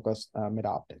depth of focus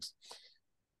meta-optics.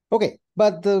 Okay,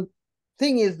 but the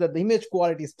thing is that the image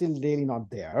quality is still really not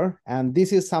there. And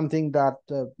this is something that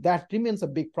that remains a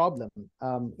big problem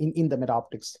in the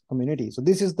meta-optics community. So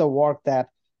this is the work that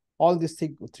all these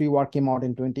three work came out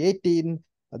in 2018.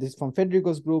 This is from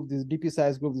Federico's group, this is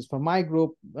DP group, this is from my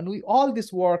group. And all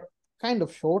this work kind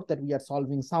of showed that we are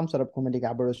solving some sort of chromatic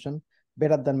aberration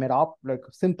better than like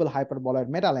simple hyperboloid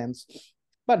meta lens,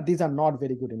 but these are not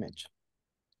very good image.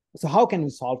 So how can we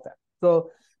solve that?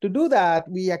 So to do that,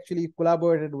 we actually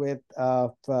collaborated with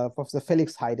Professor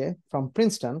Felix Heide from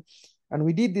Princeton, and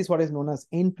we did this what is known as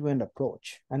end-to-end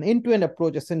approach. An end-to-end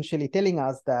approach essentially telling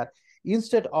us that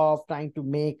instead of trying to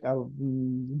make a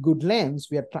good lens,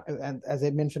 and as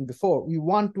I mentioned before, we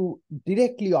want to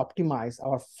directly optimize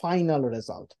our final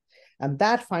result. And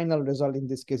that final result in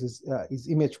this case is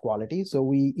image quality. So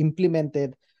we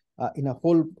implemented in a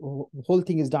whole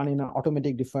thing is done in an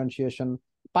automatic differentiation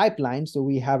pipeline. So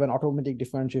we have an automatic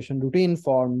differentiation routine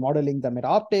for modeling the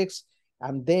meta-optics,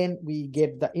 and then we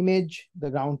get the image, the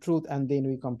ground truth, and then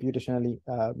we computationally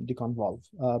deconvolve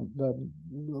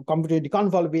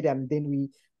it, and then we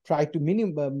try to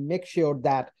make sure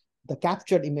that the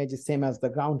captured image is same as the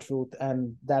ground truth,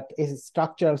 and that is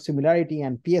structural similarity,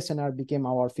 and PSNR became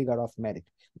our figure of merit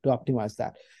to optimize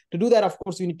that. To do that, of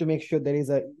course, we need to make sure there is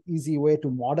an easy way to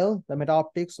model the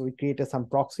meta-optics. So we created some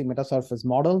proxy meta-surface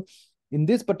model. In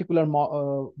this particular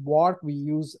work, we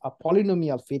use a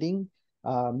polynomial fitting,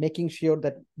 making sure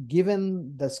that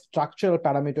given the structural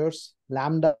parameters,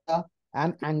 lambda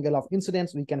and angle of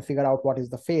incidence, we can figure out what is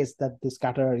the phase that the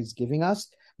scatterer is giving us.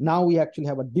 Now we actually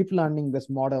have a deep learning-based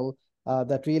model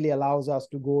that really allows us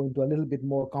to go into a little bit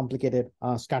more complicated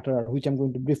scatterer, which I'm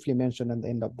going to briefly mention at the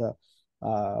end of the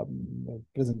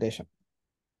presentation.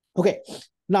 Okay,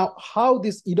 now how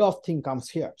this EDOF thing comes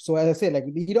here. So as I say, like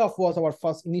the EDOF was our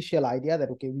first initial idea that,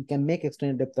 okay, we can make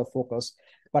extended depth of focus,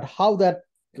 but how that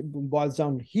boils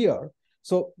down here.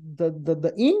 So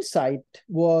the insight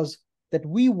was that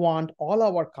we want all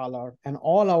our color and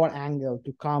all our angle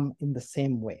to come in the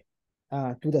same way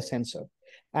to the sensor.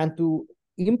 And to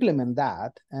implement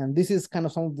that, and this is kind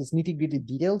of some of these nitty-gritty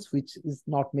details, which is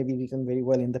not maybe written very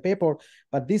well in the paper,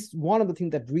 but this one of the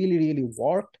things that really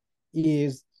worked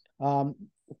is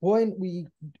when we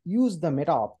use the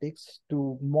meta-optics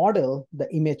to model the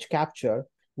image capture,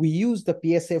 we use the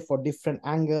PSA for different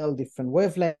angle, different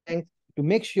wavelength to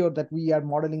make sure that we are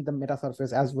modeling the meta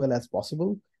surface as well as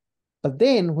possible. But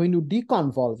then when you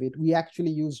deconvolve it, we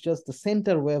actually use just the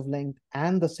center wavelength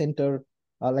and the center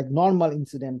like normal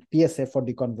incident PSA for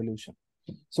deconvolution.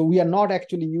 So we are not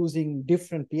actually using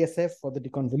different PSF for the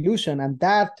deconvolution, and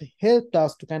that helped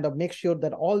us to kind of make sure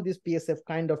that all these PSF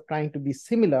kind of trying to be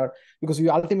similar, because we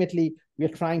are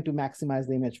trying to maximize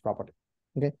the image property.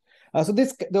 Okay, so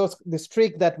there was this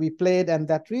trick that we played, and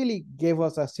that really gave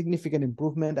us a significant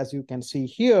improvement. As you can see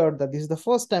here, that this is the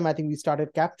first time I think we started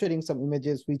capturing some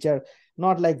images which are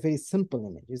not like very simple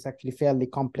images. It's actually fairly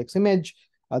complex image.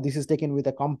 This is taken with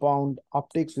a compound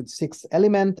optics with 6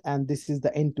 elements, and this is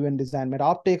the end-to-end design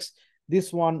meta-optics.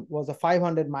 This one was a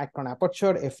 500 micron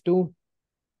aperture, f2,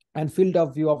 and field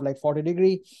of view of like 40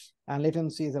 degree, and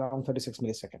latency is around 36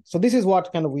 milliseconds. So this is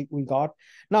what kind of we got.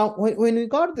 Now, when we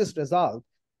got this result,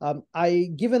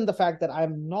 given the fact that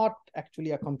I'm not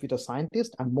actually a computer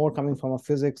scientist, I'm more coming from a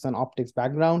physics and optics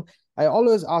background, I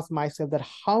always ask myself that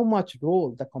how much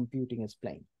role the computing is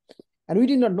playing. And we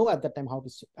did not know at that time how to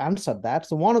answer that.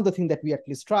 So one of the things that we at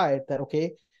least tried that,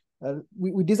 okay,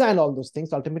 we designed all those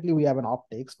things. Ultimately, we have an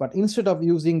optics, but instead of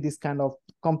using this kind of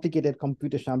complicated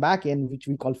computational backend, which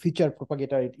we call feature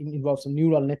propagator, it involves a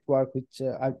neural network, which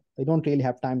I don't really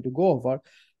have time to go over.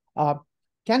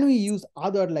 Can we use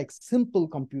other like simple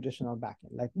computational backend,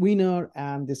 like Wiener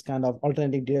and this kind of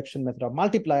alternating direction method of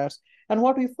multipliers? And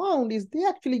what we found is they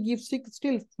actually give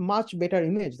still much better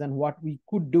image than what we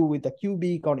could do with the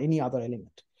cubic or any other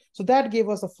element. So that gave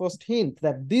us a first hint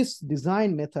that this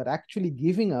design method actually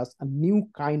giving us a new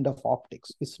kind of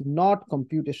optics. It's not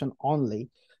computation only.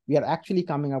 We are actually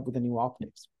coming up with a new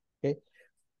optics. Okay.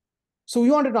 So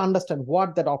we wanted to understand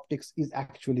what that optics is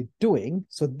actually doing.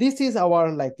 So this is our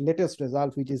like latest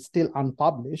result, which is still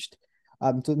unpublished.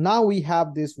 So now we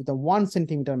have this with a 1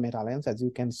 centimeter meta lens, as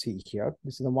you can see here.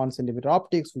 This is a 1 centimeter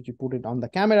optics, which you put it on the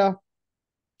camera.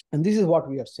 And this is what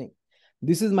we are seeing.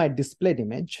 This is my displayed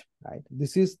image, right?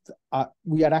 This is,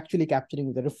 we are actually capturing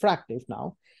with the refractive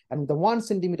now. And with the 1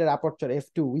 centimeter aperture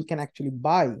f2, we can actually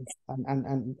buy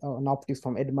an optics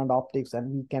from Edmund Optics,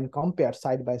 and we can compare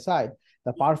side by side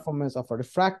the performance of a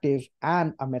refractive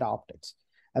and a meta-optics.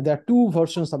 And there are 2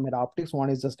 versions of meta-optics. One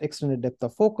is just extended depth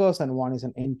of focus, and one is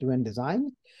an end-to-end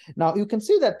design. Now you can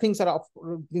see that things are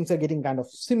getting kind of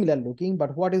similar looking,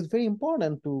 but what is very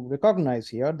important to recognize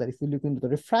here that if you look into the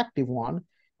refractive one,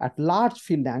 at large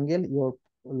field angle, your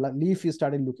leaf is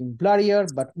starting looking blurrier,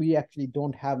 but we actually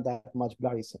don't have that much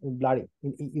blurry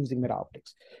in using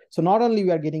meta-optics. So not only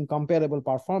we are getting comparable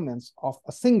performance of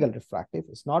a single refractive,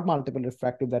 it's not multiple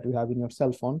refractive that you have in your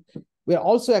cell phone, we are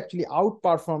also actually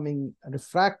outperforming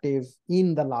refractive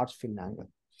in the large field angle.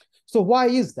 So why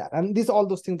is that? And all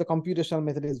those things, the computational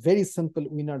method is very simple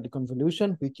Wiener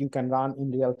deconvolution, which you can run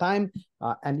in real time,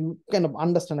 and you kind of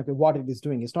understand okay, what it is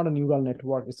doing. It's not a neural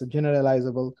network, it's a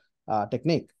generalizable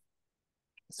technique.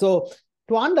 So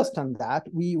to understand that,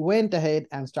 we went ahead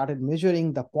and started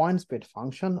measuring the point speed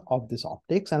function of this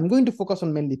optics. And I'm going to focus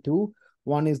on mainly 2.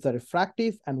 One is the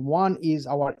refractive, and one is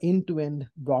our end-to-end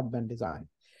broadband design.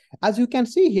 As you can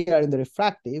see here in the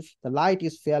refractive, the light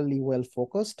is fairly well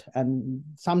focused, and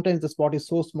sometimes the spot is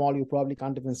so small you probably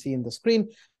can't even see in the screen,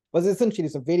 but essentially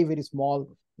it's a very small,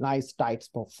 nice, tight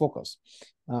spot focus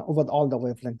over all the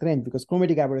wavelength range, because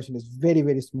chromatic aberration is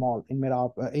very small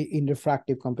in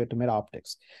refractive compared to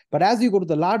meta-optics. But as you go to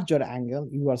the larger angle,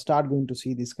 you will start going to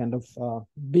see this kind of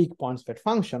big point speed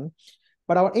function.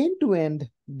 But our end-to-end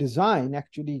design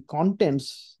actually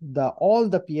contains all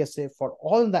the PSA for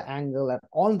all the angle and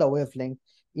all the wavelength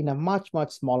in a much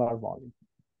smaller volume.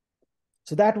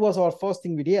 So that was our first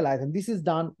thing we realized. And this is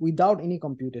done without any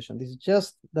computation. This is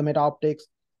just the meta-optics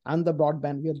and the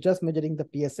broadband. We are just measuring the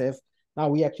PSF. Now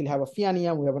we actually have a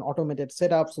Fianium. We have an automated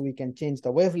setup, so we can change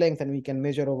the wavelength, and we can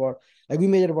measure over, like we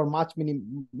measure over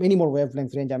many more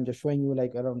wavelength range. I'm just showing you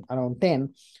like around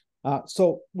 10.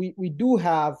 So we do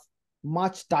have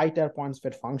much tighter point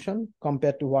speed function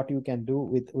compared to what you can do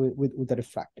with the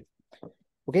refractive.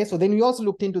 Okay, so then we also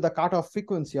looked into the cutoff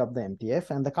frequency of the MTF,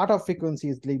 and the cutoff frequency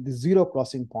is like the zero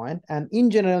crossing point. And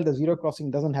in general, the zero crossing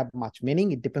doesn't have much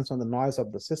meaning. It depends on the noise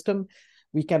of the system.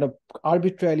 We kind of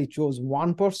arbitrarily chose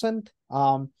 1%.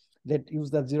 That use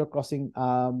that zero crossing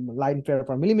line pair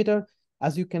per millimeter.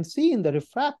 As you can see in the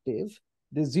refractive,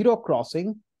 the zero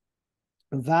crossing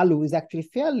value is actually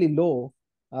fairly low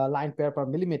line pair per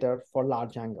millimeter for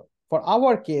large angle. For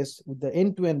our case, with the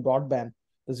end-to-end broadband,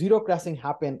 the zero crossing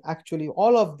happen actually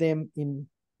all of them in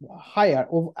higher,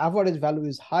 average value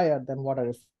is higher than what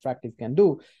a refractive can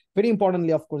do. Very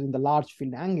importantly, of course, in the large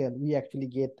field angle, we actually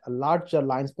get a larger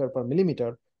lines per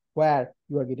millimeter where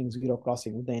you are getting zero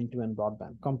crossing with the end-to-end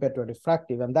broadband compared to a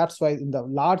refractive. And that's why in the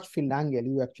large field angle,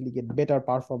 you actually get better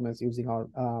performance using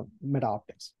our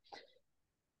meta-optics.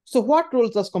 So what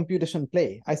roles does computation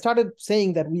play? I started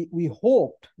saying that we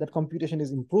hoped that computation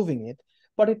is improving it,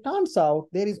 but it turns out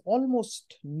there is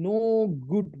almost no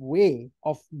good way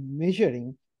of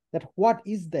measuring that what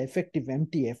is the effective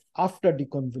MTF after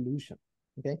deconvolution,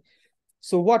 okay?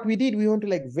 So what we did, we went to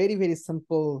like very, very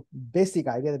simple basic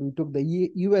idea that we took the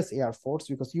US Air Force,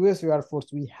 because US Air Force,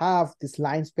 we have this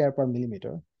lines pair per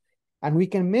millimeter, and we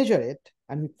can measure it,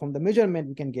 and from the measurement,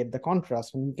 we can get the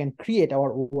contrast, and we can create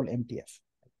our overall MTF.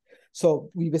 So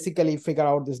we basically figure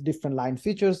out these different line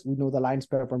features. We know the lines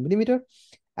per millimeter,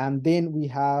 and then we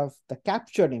have the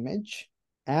captured image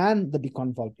and the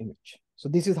deconvolved image. So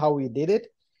this is how we did it.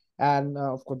 And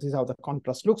of course, this is how the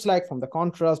contrast looks like. From the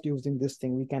contrast, using this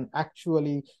thing, we can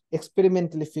actually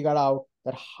experimentally figure out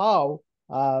that how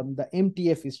the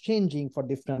MTF is changing for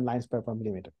different lines per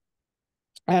millimeter.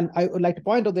 And I would like to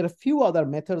point out there are a few other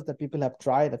methods that people have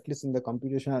tried, at least in the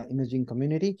computational imaging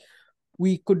community.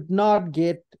 We could not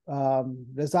get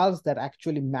results that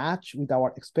actually match with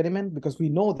our experiment, because we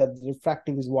know that the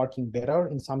refractive is working better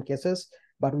in some cases,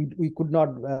 but we could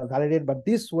not validate. But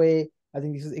this way, I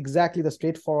think this is exactly the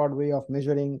straightforward way of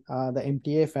measuring the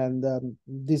MTF, and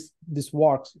this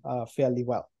works fairly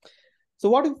well. So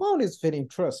what we found is very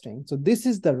interesting. So this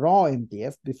is the raw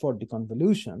MTF before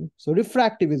deconvolution. So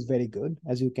refractive is very good,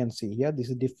 as you can see here. This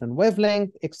is different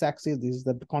wavelength, x-axis. This is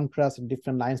the contrast of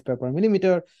different lines per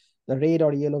millimeter. The red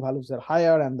or yellow values are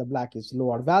higher, and the black is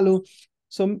lower value.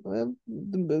 So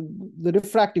the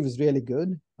refractive is really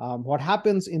good. What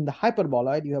happens in the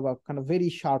hyperboloid, you have a kind of very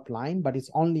sharp line, but it's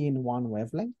only in one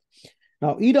wavelength.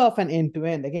 Now, EDOF and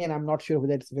end-to-end, again, I'm not sure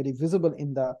whether it's very visible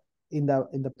in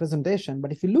the presentation,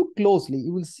 but if you look closely,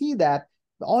 you will see that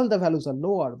all the values are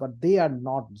lower, but they are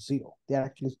not zero.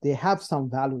 They have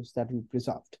some values that we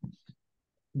preserved.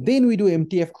 Then we do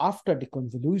MTF after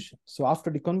deconvolution. So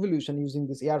after deconvolution, using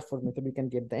this AR4 method, we can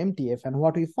get the MTF. And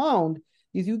what we found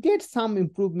is you get some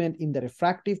improvement in the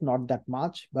refractive, not that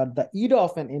much, but the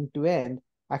EDOF and end-to-end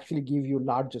actually give you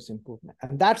largest improvement.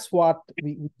 And that's what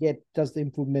we get just the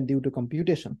improvement due to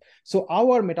computation. So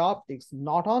our meta-optics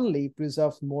not only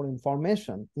preserves more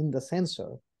information in the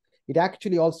sensor, it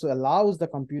actually also allows the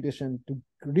computation to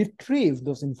retrieve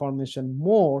those information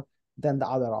more than the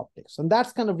other optics. And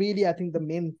that's kind of really, I think the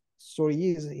main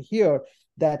story is here,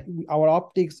 that our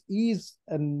optics is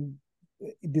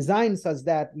designed such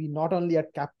that we not only are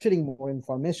capturing more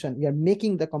information, we are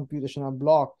making the computational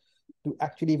block to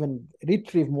actually even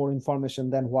retrieve more information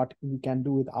than what we can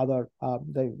do with other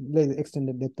the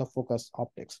extended depth of focus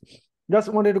optics. Just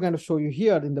wanted to kind of show you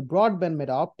here in the broadband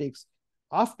meta-optics,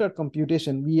 after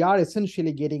computation, we are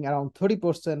essentially getting around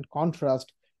 30%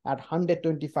 contrast at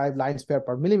 125 lines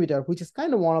per millimeter, which is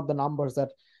kind of one of the numbers that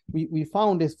we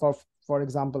found is for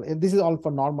example, and this is all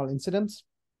for normal incidents.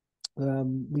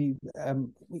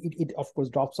 It of course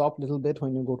drops off a little bit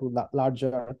when you go to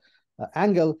larger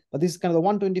angle, but this is kind of the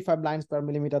 125 lines per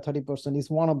millimeter, 30%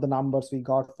 is one of the numbers we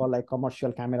got for like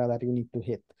commercial camera that you need to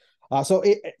hit. So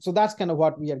that's kind of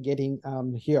what we are getting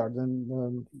here,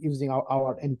 then using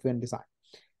our end-to-end design.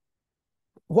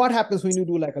 What happens when you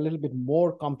do like a little bit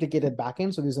more complicated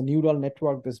backend? So there's a neural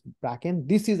network-based backend.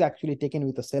 This is actually taken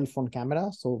with a cell phone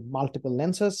camera, so multiple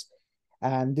lenses.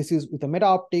 And this is with the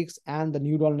meta-optics and the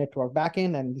neural network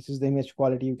backend, and this is the image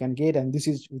quality you can get, and this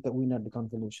is with the winner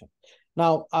deconvolution.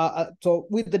 Now, so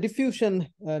with the diffusion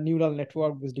neural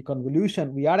network with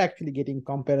deconvolution, we are actually getting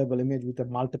comparable image with the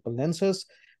multiple lenses.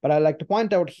 But I like to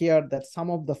point out here that some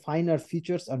of the finer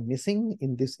features are missing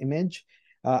in this image.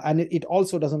 And it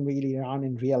also doesn't really run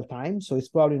in real time. So it's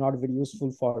probably not very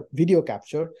useful for video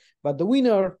capture, but the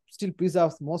winner still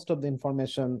preserves most of the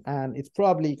information, and it's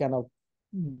probably kind of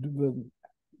and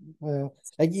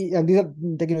these are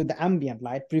taken with the ambient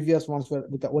light. Previous ones were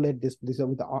with the OLED display, these are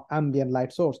with the ambient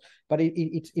light source, but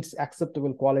it's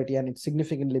acceptable quality, and it's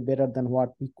significantly better than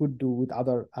what we could do with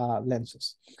other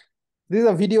lenses. This is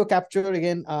a video capture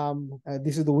again.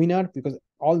 This is the winner because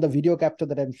all the video capture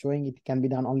that I'm showing, it can be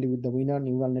done only with the winner.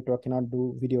 Neural network cannot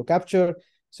do video capture.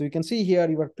 So you can see here,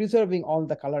 you are preserving all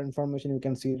the color information. You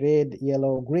can see red,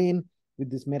 yellow, green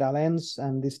with this meta lens,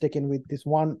 and this taken with this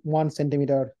 1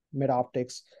 centimeter meta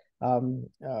optics. The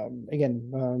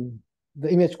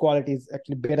image quality is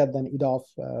actually better than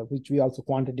EDOF, which we also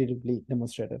quantitatively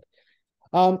demonstrated.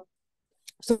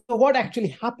 So what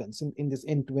actually happens in this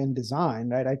end-to-end design,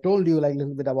 right? I told you like a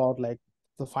little bit about like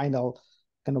the final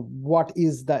kind of what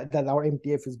is that our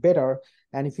MTF is better.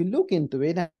 And if you look into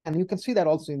it, and you can see that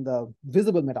also in the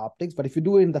visible meta-optics, but if you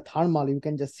do it in the thermal, you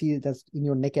can just see it just in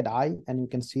your naked eye, and you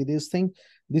can see this thing.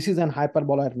 This is an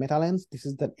hyperboloid meta lens. This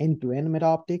is the end-to-end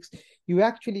meta-optics. You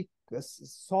actually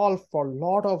solve for a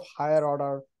lot of higher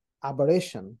order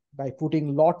aberration by putting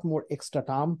a lot more extra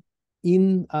term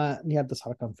in near the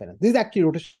circumference. This is actually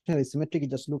rotationally symmetric. It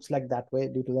just looks like that way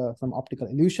due to some optical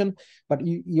illusion. But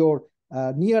you're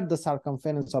near the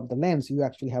circumference of the lens, you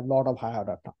actually have a lot of higher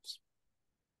order terms.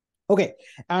 Okay,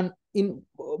 and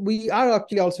we are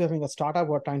actually also having a startup.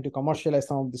 We're trying to commercialize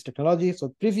some of this technology.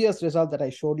 So previous result that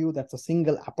I showed you, that's a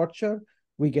single aperture.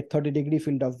 We get 30-degree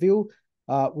field of view.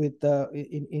 With the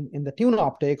in the tune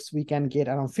optics, we can get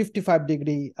around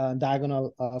 55-degree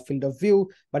diagonal field of view,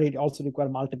 but it also requires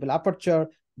multiple aperture.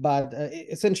 But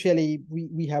essentially,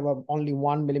 we have only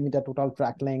 1 millimeter total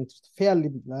track length, fairly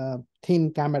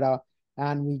thin camera,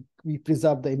 and we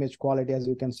preserve the image quality, as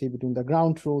you can see, between the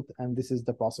ground truth and this is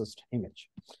the processed image.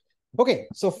 Okay,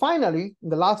 so finally, in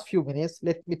the last few minutes,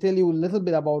 let me tell you a little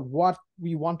bit about what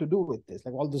we want to do with this,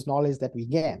 like all this knowledge that we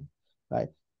gain, right?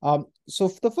 So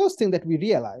the first thing that we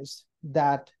realized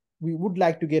that we would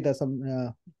like to get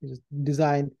some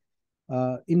design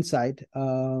insight.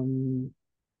 So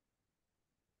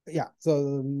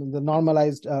the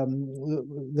normalized,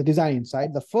 the design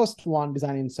insight. The first one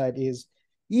design insight is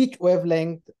each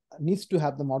wavelength needs to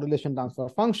have the modulation transfer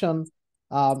function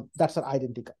that's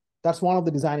identical. That's one of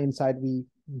the design insight we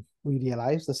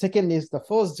realized. The second is the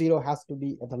first zero has to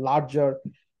be at a larger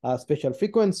spatial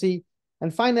frequency.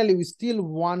 And finally, we still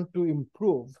want to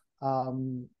improve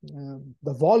the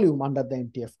volume under the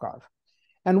MTF curve.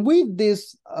 And with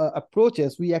these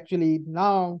approaches, we actually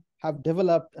now have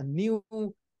developed a new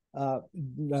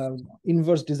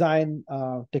inverse design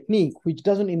technique, which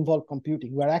doesn't involve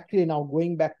computing. We're actually now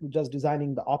going back to just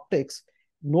designing the optics,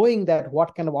 knowing that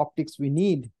what kind of optics we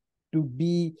need to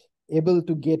be able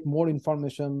to get more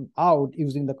information out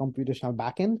using the computational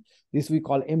backend. This we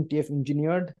call MTF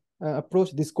engineered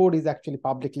approach. This code is actually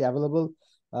publicly available.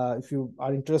 If you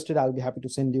are interested, I'll be happy to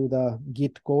send you the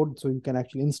Git code so you can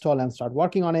actually install and start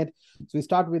working on it. So we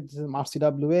start with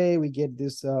RCWA, we get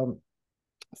this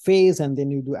phase, and then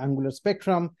you do angular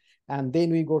spectrum, and then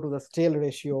we go to the Strel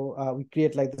ratio. We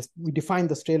create like this, we define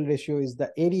the Strel ratio is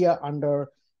the area under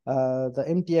the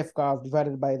MTF curve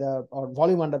divided by the, or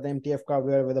volume under the MTF curve,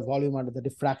 where the volume under the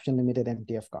diffraction limited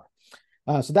MTF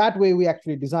curve. So that way we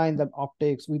actually design the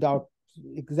optics without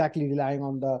exactly relying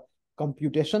on the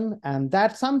computation, and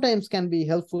that sometimes can be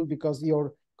helpful because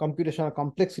your computational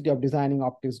complexity of designing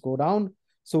optics go down.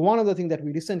 So one of the things that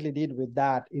we recently did with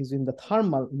that is in the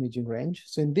thermal imaging range.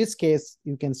 So in this case,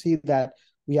 you can see that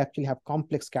we actually have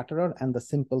complex scatterer and the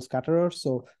simple scatterer.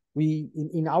 So we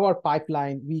in our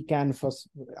pipeline, we can first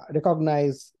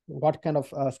recognize what kind of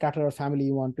scatterer family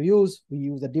you want to use. We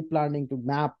use the deep learning to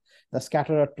map the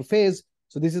scatterer to phase.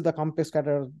 So this is the complex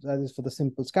scatterer, that is for the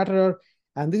simple scatterer.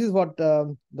 And this is what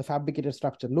the fabricated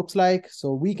structure looks like.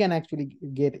 So we can actually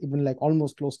get even like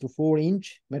almost close to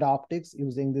 4-inch meta optics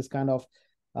using this kind of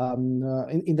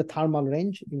in the thermal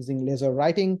range using laser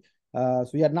writing. So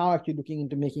we are now actually looking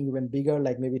into making even bigger,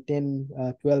 like maybe 10,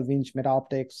 12-inch meta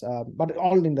optics, but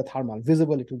all in the thermal.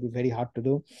 Visible, it will be very hard to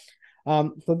do.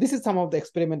 So this is some of the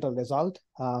experimental result.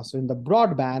 So in the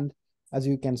broadband, as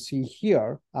you can see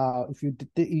here,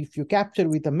 if you capture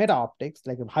with a meta optics,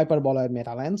 like a hyperboloid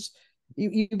meta lens,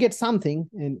 you get something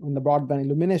in the broadband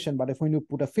illumination, but when you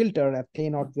put a filter at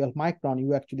 10 or 12 micron,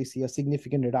 you actually see a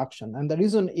significant reduction. And the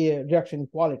reason is reduction in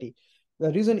quality.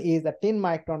 The reason is that 10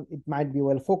 micron, it might be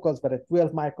well focused, but at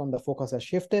 12 micron, the focus has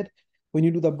shifted. When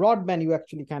you do the broadband, you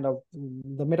actually kind of,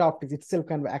 the meta optics itself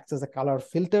kind of acts as a color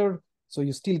filter. So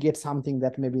you still get something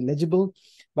that may be legible.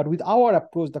 But with our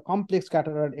approach, the complex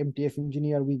scatterer MTF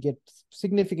engineer, we get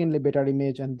significantly better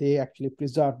image, and they actually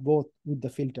preserve both with the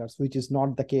filters, which is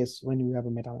not the case when you have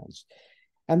a meta lens.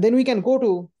 And then we can go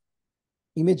to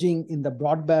imaging in the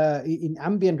broadband, in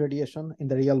ambient radiation in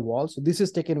the real world. So this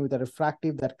is taken with a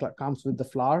refractive that comes with the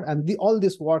flower. And all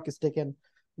this work is taken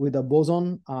with a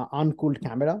boson uncooled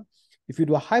camera. If you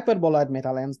do a hyperboloid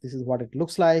meta lens, this is what it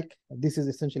looks like. This is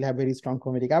essentially a very strong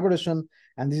chromatic aberration,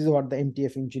 and this is what the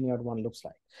MTF engineered one looks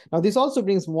like. Now, this also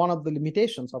brings one of the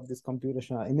limitations of this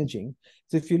computational imaging.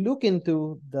 So if you look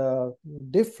into the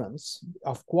difference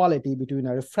of quality between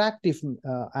a refractive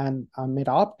and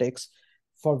meta-optics,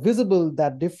 for visible,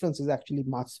 that difference is actually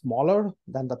much smaller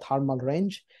than the thermal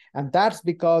range. And that's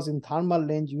because in thermal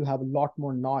range, you have a lot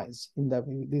more noise in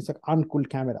this uncooled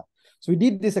camera. So we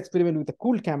did this experiment with a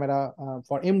cooled camera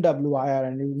for MWIR,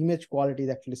 and the image quality is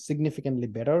actually significantly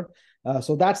better.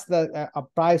 So that's the a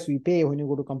price we pay when you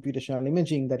go to computational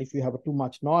imaging, that if you have too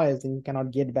much noise, then you cannot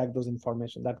get back those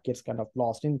information. That gets kind of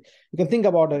lost. And you can think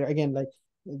about it again, like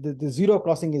the zero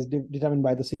crossing is determined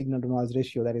by the signal to noise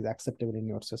ratio that is acceptable in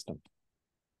your system.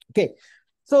 Okay,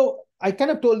 so I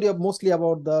kind of told you mostly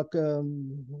about the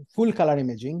full color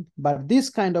imaging, but this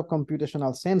kind of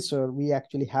computational sensor we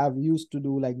actually have used to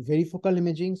do like varifocal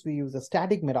imaging. So we use a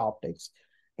static meta-optics,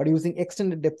 but using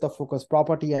extended depth of focus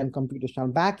property and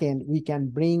computational backend, we can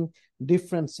bring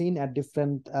different scene at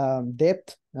different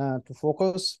depth to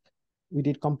focus. We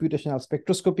did computational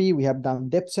spectroscopy, we have done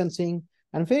depth sensing,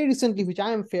 and very recently, which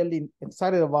I am fairly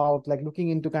excited about, like looking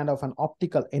into kind of an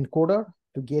optical encoder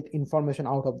to get information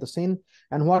out of the scene.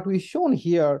 And what we've shown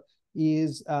here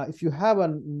is if you have a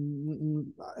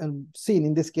scene,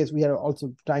 in this case, we are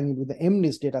also trying it with the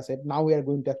MNIST data set. Now we are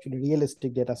going to actually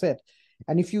realistic data set.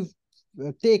 And if you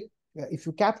if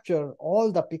you capture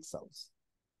all the pixels,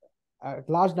 a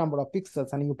large number of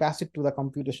pixels, and you pass it to the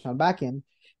computational backend,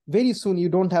 very soon you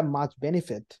don't have much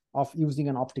benefit of using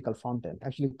an optical front end.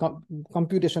 Actually,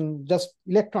 computation, just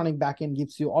electronic backend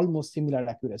gives you almost similar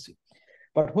accuracy.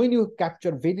 But when you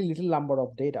capture very little number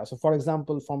of data, so for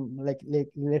example, from like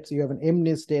let's say you have an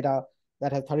MNIST data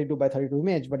that has 32 by 32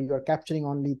 image, but you are capturing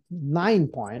only 9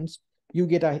 points, you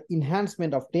get an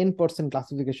enhancement of 10%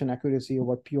 classification accuracy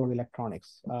over pure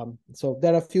electronics. So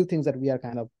there are a few things that we are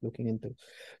kind of looking into.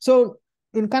 So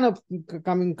in kind of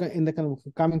coming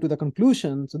to the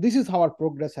conclusion, so this is how our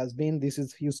progress has been. This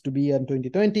is used to be in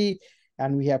 2020,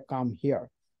 and we have come here.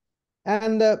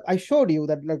 And I showed you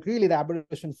that like really the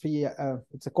aberration free,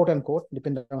 it's a quote unquote,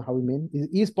 depending on how we mean,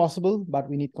 is possible, but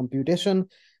we need computation.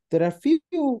 There are a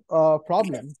few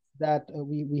problems that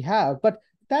we have, but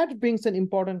that brings an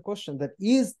important question, that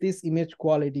is this image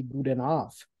quality good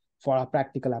enough for our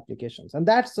practical applications? And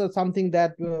that's something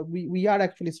that we are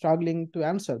actually struggling to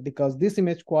answer, because this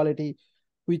image quality,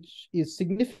 which is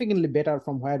significantly better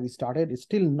from where we started, is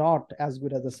still not as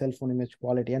good as the cell phone image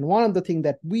quality. And one of the things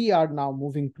that we are now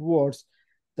moving towards,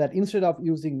 that instead of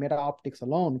using meta-optics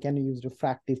alone, can you use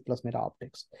refractive plus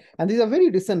meta-optics? And this is a very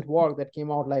recent work that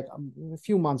came out like a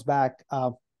few months back.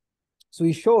 So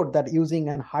we showed that using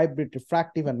a hybrid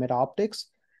refractive and meta-optics,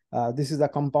 this is a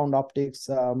compound optics,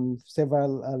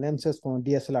 several lenses from a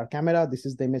DSLR camera. This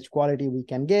is the image quality we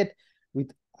can get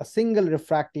with a single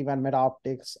refractive and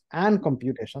meta-optics and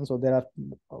computation. So there are,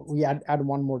 we add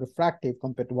one more refractive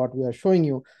compared to what we are showing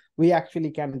you, we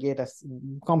actually can get a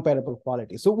comparable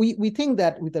quality. So we think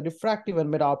that with the refractive and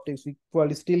meta-optics, we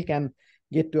probably still can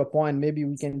get to a point, maybe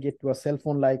we can get to a cell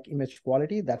phone-like image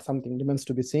quality. That's something remains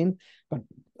to be seen. But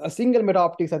a single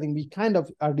meta-optics, I think we kind of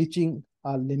are reaching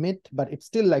a limit, but it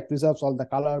still like preserves all the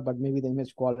color, but maybe the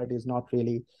image quality is not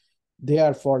really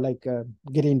there for like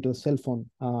getting into a cell phone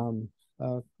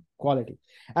quality.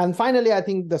 And finally, I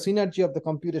think the synergy of the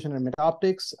computation and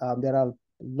meta-optics, there are a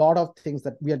lot of things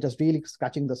that we are just really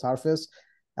scratching the surface.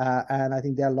 And I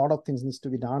think there are a lot of things needs to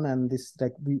be done. And this,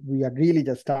 like, we are really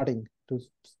just starting to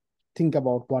think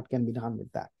about what can be done with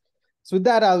that. So with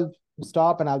that, I'll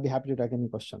stop and I'll be happy to take any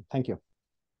question. Thank you.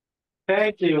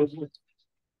 Thank you.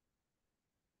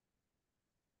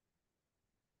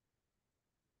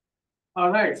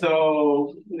 All right,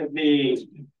 so let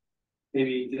me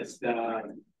maybe just I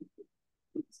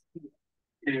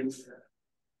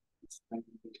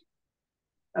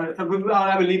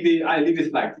will leave this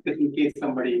slide just in case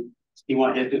somebody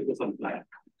want to do some slide.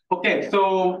 Okay,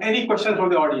 so any questions from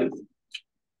the audience?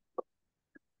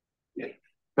 Yeah.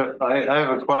 I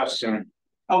have a question.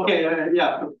 Okay,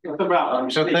 yeah, Dr. Brown.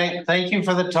 So thank you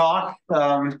for the talk.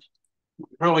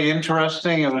 Really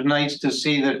interesting. It was nice to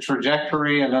see the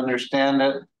trajectory and understand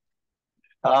it.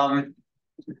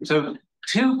 So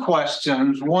 2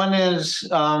 questions. One is,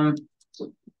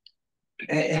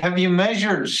 have you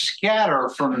measured scatter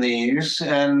from these?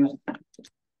 And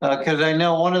because I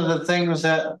know one of the things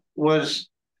that was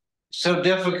so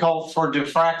difficult for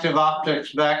diffractive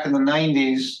optics back in the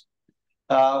 90s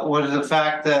was the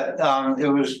fact that it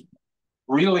was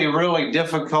really, really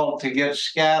difficult to get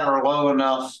scatter low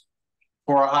enough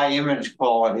for a high image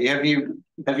quality. Have you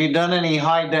Have you done any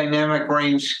high dynamic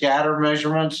range scatter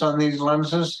measurements on these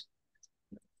lenses?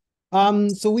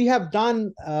 So we have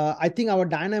done, I think our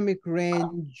dynamic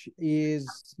range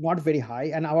is not very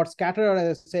high, and our scatterer,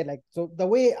 as I say, like, so the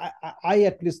way I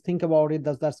at least think about it,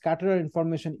 the scatterer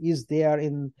information is there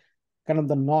in kind of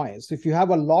the noise. So if you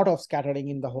have a lot of scattering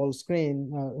in the whole screen,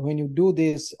 when you do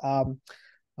this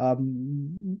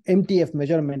MTF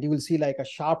measurement, you will see like a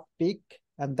sharp peak,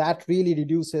 and that really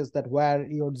reduces that where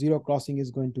your zero crossing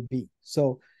is going to be.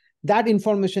 So that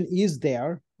information is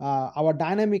there. Our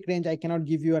dynamic range, I cannot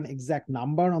give you an exact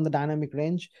number on the dynamic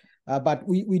range, but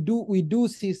we do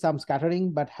see some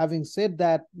scattering. But having said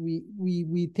that,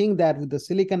 we think that with the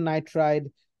silicon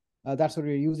nitride, that's what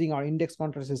we're using. Our index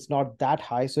contrast is not that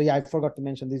high. So yeah, I forgot to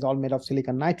mention, these are all made of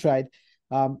silicon nitride.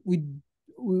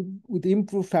 With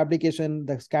improved fabrication,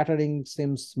 the scattering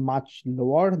seems much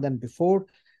lower than before,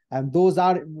 and those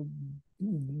are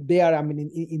there. I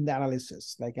mean, in the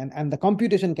analysis, like, and the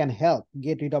computation can help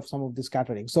get rid of some of the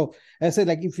scattering. So as I said,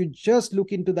 like, if you just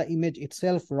look into the image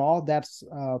itself raw, that's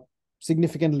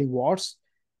significantly worse.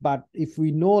 But if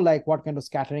we know like what kind of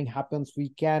scattering happens, we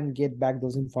can get back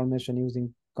those information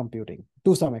using computing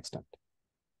to some extent.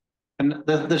 And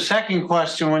the second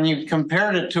question, when you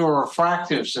compared it to a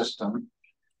refractive system,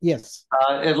 yes,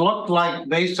 it looked like,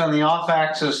 based on the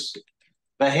off-axis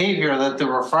behavior, that the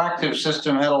refractive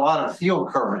system had a lot of field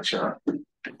curvature.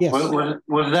 Yes.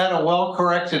 Was that a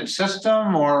well-corrected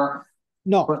system, or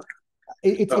no?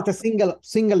 It's a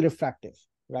single refractive,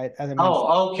 right? As I mentioned.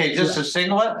 Oh, okay, just a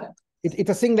singlet.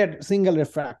 It's a single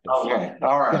refractive. Okay,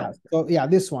 all right. Yeah. So yeah,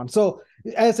 this one. So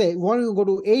as I say, when you go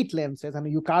to 8 lenses and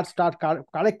you can't start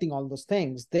correcting all those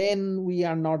things, then we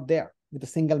are not there with a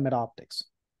single meta-optics.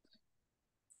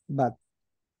 But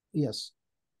yes.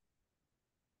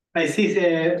 I see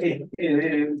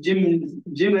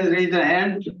Jim has raised a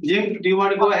hand. Jim, do you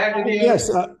want to go ahead with the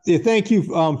Yes, thank you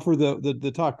for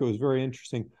the talk. It was very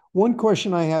interesting. One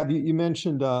question I have, you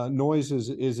mentioned noise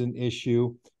is an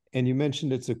issue, and you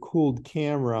mentioned it's a cooled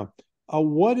camera.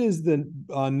 What is the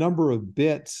number of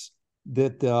bits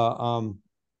that the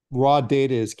raw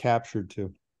data is captured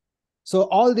to? So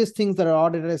all these things that are raw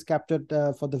data is captured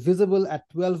for the visible at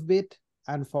 12-bit,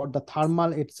 and for the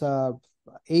thermal, it's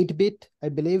 8-bit, I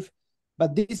believe.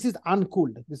 But this is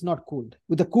uncooled. This is not cooled.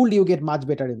 With the cooled, you get much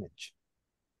better image.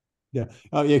 Yeah,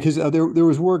 because there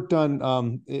was work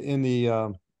done in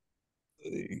the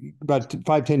about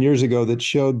 5-10 years ago that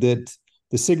showed that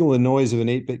the signal and noise of an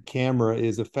 8-bit camera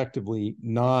is effectively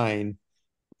 9,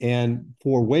 and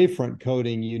for wavefront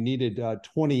coding, you needed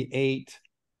 28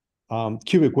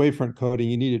 cubic wavefront coding.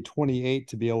 You needed 28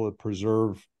 to be able to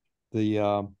preserve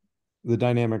the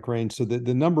dynamic range. So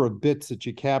the number of bits that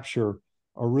you capture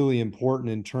are really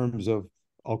important in terms of,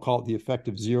 I'll call it, the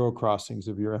effective zero crossings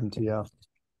of your MTF.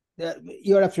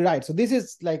 You're absolutely right. So this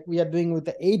is like we are doing with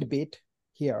the 8-bit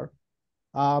here.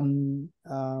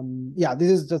 Yeah, this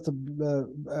is just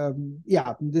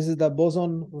this is the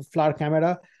boson flower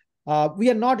camera. We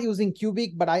are not using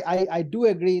cubic, but I do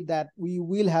agree that we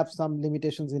will have some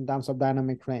limitations in terms of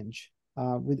dynamic range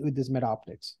with this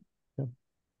meta-optics.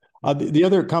 The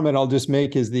other comment I'll just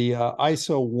make is the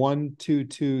ISO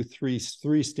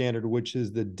 12233 standard, which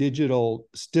is the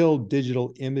still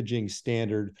digital imaging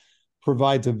standard,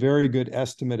 provides a very good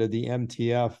estimate of the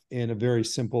MTF in a very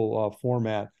simple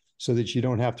format, so that you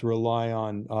don't have to rely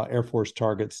on Air Force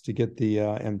targets to get the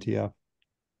MTF.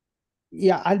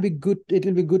 Yeah, It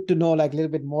will be good to know like a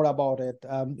little bit more about it.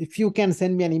 If you can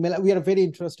send me an email, we are very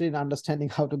interested in understanding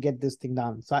how to get this thing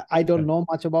done. So I don't know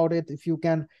much about it. If you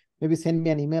can maybe send me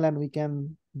an email and we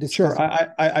can discuss.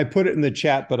 Sure, I put it in the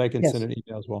chat, but I can send an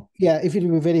email as well. Yeah, if it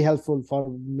will be very helpful for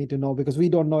me to know, because we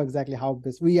don't know exactly how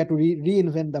this. We have to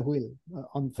reinvent the wheel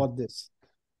for this.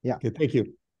 Yeah. Okay, thank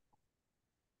you.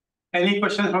 Any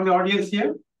questions from the audience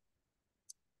here?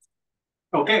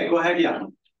 Okay, go ahead, yeah.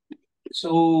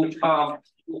 So,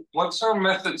 what sort of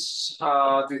methods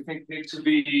do you think need to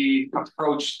be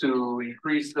approached to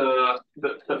increase the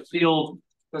field?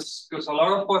 Because a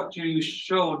lot of what you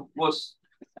showed was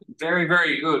very,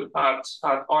 very good at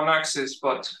on axis,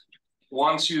 but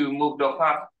once you moved off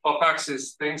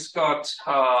axis, things got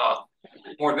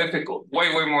more difficult,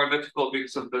 way more difficult,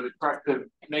 because of the diffractive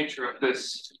nature of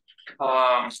this.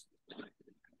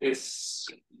 Is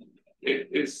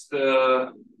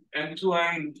the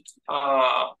end-to-end,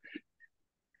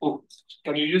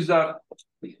 can you use that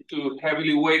to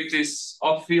heavily weight these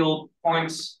off-field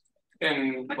points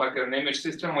in like an image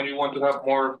system when you want to have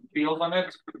more field on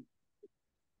it?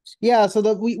 Yeah, so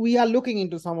we are looking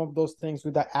into some of those things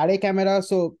with the array camera.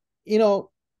 So,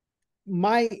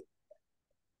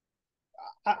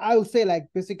 I would say, like,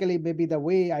 basically maybe the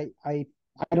way I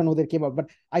I don't know they came out, but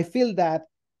I feel that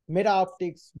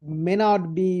meta-optics may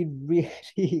not be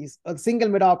really, single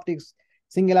meta-optics,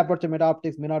 single aperture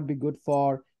meta-optics may not be good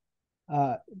for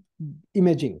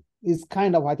imaging is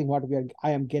kind of, I think, what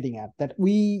I am getting at, that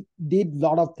we did a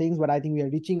lot of things, but I think we are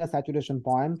reaching a saturation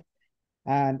point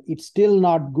and it's still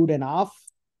not good enough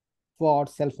for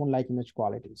cell phone like image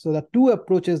quality. So the two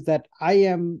approaches that I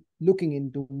am looking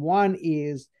into, one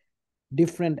is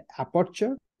different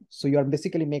aperture. So you are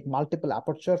basically make multiple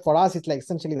aperture. For us, it's like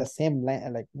essentially the same,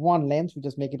 like one lens, we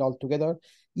just make it all together.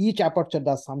 Each aperture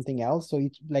does something else. So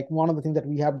each, like one of the things that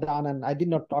we have done, and I did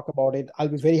not talk about it, I'll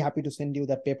be very happy to send you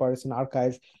that paper, it's in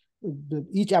archive.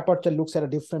 Each aperture looks at a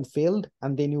different field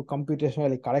and then you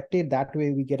computationally correct it. That way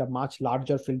we get a much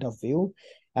larger field of view.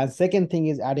 And second thing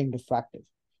is adding diffractive.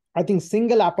 I think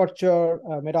single aperture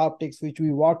meta-optics, which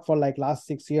we worked for like last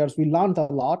 6 years, we learned a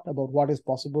lot about what is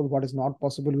possible, what is not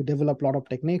possible. We developed a lot of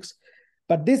techniques,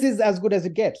 but this is as good as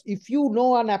it gets. If you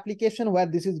know an application where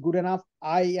this is good enough,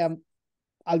 I'll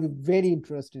be very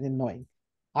interested in knowing.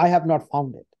 I have not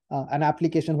found it, an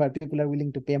application where people are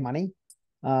willing to pay money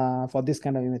for this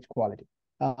kind of image quality.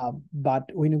 But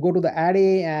when you go to the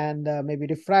array and maybe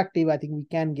refractive, I think we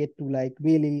can get to like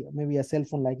really maybe a cell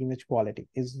phone like image quality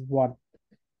is what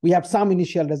we have some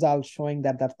initial results showing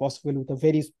that that's possible with a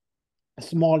very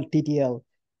small TTL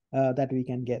that we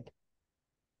can get.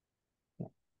 Yeah.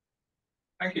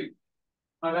 Thank you.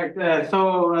 All right.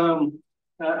 Arka,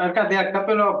 there are a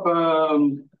couple of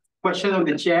questions on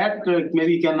the chat.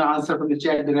 Maybe you can answer from the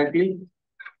chat directly.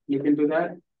 You can do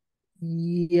that.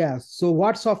 Yeah. So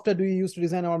what software do you use to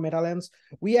design our meta lens?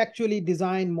 We actually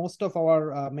design most of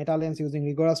our meta lens using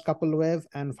rigorous coupled wave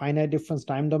and finite difference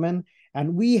time domain.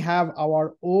 And we have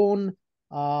our own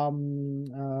code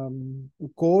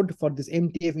for this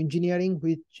MTF engineering,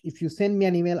 which if you send me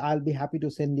an email, I'll be happy to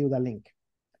send you the link.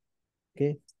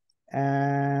 Okay.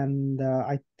 And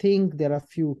I think there are a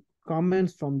few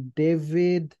comments from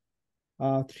David,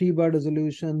 3-bar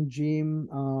resolution, Jim.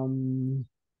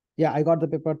 Yeah, I got the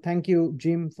paper. Thank you,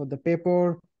 Jim, for the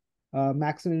paper.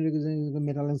 Maximum using the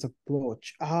meta lens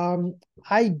approach.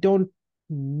 I don't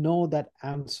know that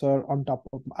answer on top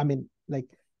of, I mean, like,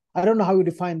 I don't know how you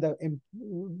define the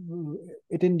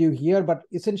it in you here, but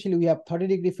essentially we have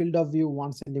 30-degree field of view,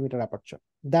 1 centimeter aperture.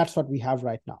 That's what we have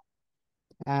right now.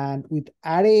 And with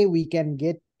array, we can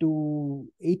get to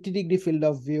 80-degree field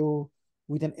of view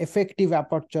with an effective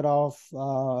aperture of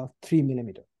 3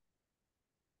 millimeter.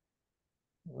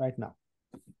 Right now.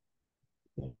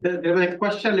 There was a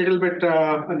question a little bit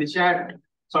on the chat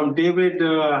from David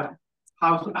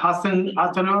Hassan,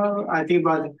 I think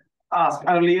was asked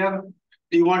earlier.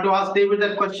 Do you want to ask David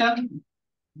that question?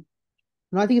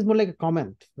 No, I think it's more like a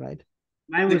comment, right?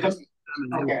 I was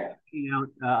looking out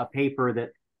a paper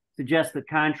that suggests that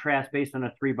contrast based on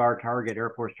a 3-bar target,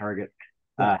 Air Force target,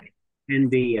 can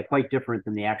be quite different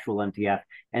than the actual MTF.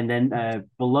 And then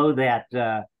below that,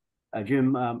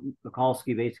 Jim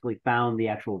Mikulski basically found the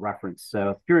actual reference.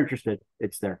 So if you're interested,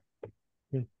 it's there.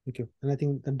 Yeah, thank you. And I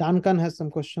think Duncan has some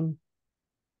question.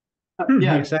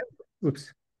 Yeah, exactly.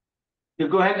 Oops. You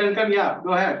go ahead, Duncan. Yeah,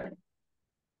 go ahead.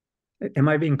 Am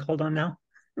I being called on now?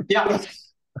 Yeah.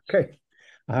 Okay.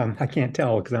 I can't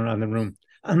tell because I'm not in the room.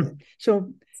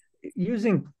 So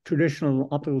using traditional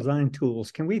optical design tools,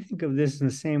 can we think of this in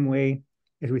the same way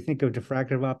as we think of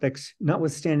diffractive optics,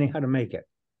 notwithstanding how to make it?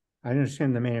 I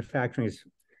understand the manufacturing is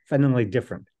fundamentally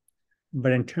different,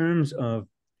 but in terms of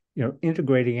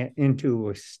integrating it into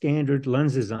a standard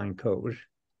lens design code,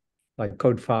 like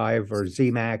Code 5 or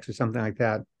ZMAX or something like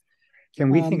that, can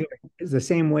we think of it the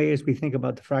same way as we think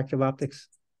about diffractive optics?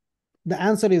 The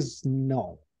answer is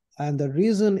no. And the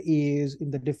reason is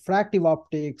in the diffractive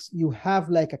optics, you have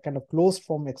like a kind of closed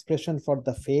form expression for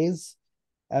the phase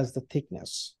as the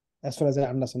thickness, as far as I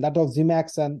understand. That was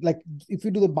ZMAX. And like if you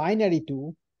do the binary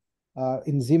too,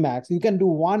 in ZMAX, you can do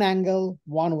one angle,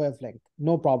 one wavelength,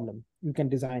 no problem. You can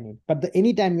design it. But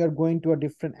anytime you're going to a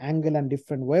different angle and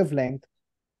different wavelength,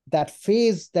 that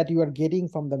phase that you are getting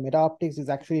from the meta-optics is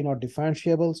actually not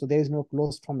differentiable. So there is no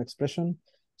closed form expression.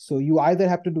 So you either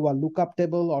have to do a lookup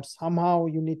table or somehow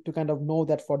you need to kind of know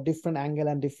that for different angle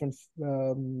and different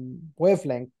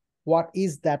wavelength, what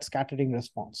is that scattering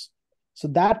response? So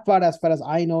that part, as far as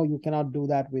I know, you cannot do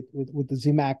that with the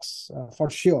ZMAX for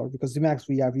sure, because ZMAX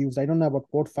we have used. I don't know about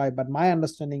Code 5, but my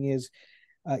understanding is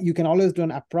you can always do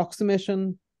an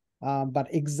approximation, but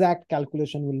exact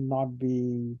calculation will not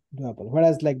be doable.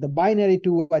 Whereas like the binary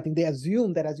two, I think they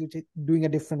assume that as you're doing a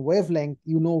different wavelength,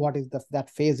 you know what is that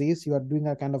phase is. You are doing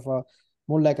a kind of a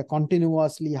more like a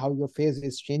continuously how your phase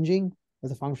is changing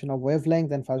as a function of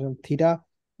wavelength and function of theta.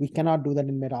 We cannot do that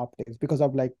in meta-optics because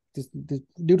of like this,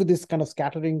 due to this kind of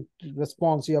scattering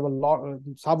response, you have a lot of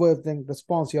sub-wavelength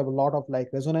response, you have a lot of like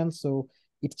resonance. So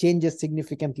it changes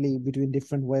significantly between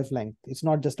different wavelengths. It's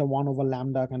not just a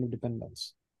 1/λ kind of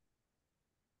dependence.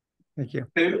 Thank you.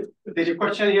 There's a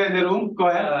question here in the room. Go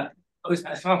ahead.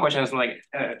 Some question is like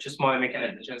just want to make an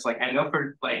addition. It's like I know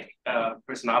for like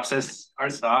for synopsis, our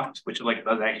soft, which like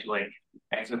does actually like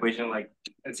X equation like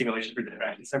and simulation for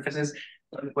diffraction surfaces,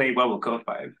 play well with code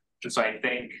 5. So I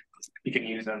think you can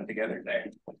use them together there.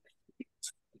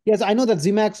 Yes, I know that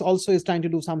Zemax also is trying to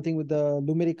do something with the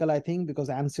numerical, I think, because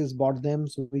ANSYS bought them.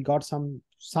 So we got some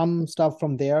stuff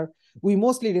from there. We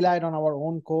mostly relied on our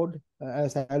own code.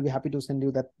 As I'll be happy to send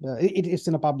you that. It's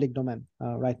in a public domain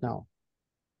right now.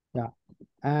 Yeah.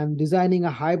 And designing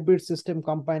a hybrid system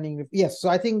combining. Yes. So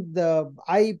I think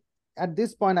at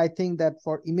this point, I think that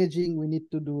for imaging, we need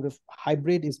to do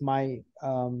hybrid is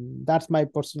that's my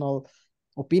personal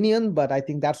opinion, but I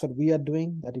think that's what we are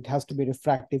doing, that it has to be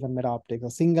refractive and meta-optics.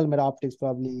 A single meta-optics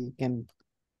probably can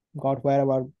got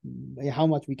wherever, how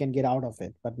much we can get out of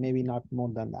it, but maybe not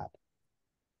more than that.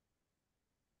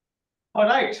 All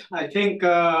right. I think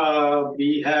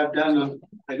we have done,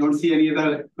 I don't see any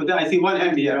other, but I see one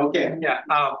hand here. Okay. Yeah,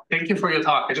 thank you for your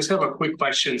talk. I just have a quick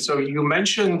question. So you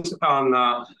mentioned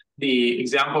on the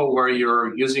example where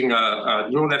you're using a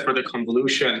neural network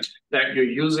convolution that you're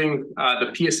using the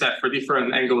PSF for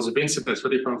different angles of incidence for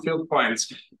different field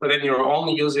points, but then you're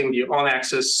only using the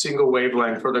on-axis single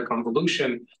wavelength for the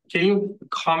convolution. Can you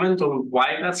comment on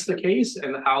why that's the case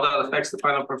and how that affects the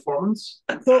final performance?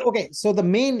 So, okay, so the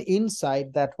main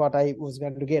insight that what I was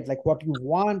going to get, like what you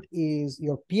want is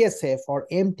your PSF or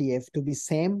MTF to be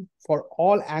same for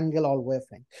all angle, all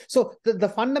wavelength. So the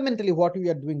fundamentally what we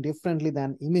are doing differently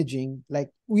than imaging, like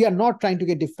we are not trying to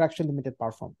get diffraction limited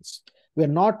performance. We're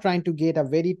not trying to get a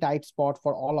very tight spot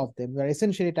for all of them. We're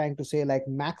essentially trying to say like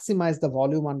maximize the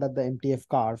volume under the MTF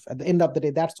curve. At the end of the day,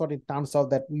 that's what it turns out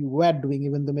that we were doing,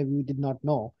 even though maybe we did not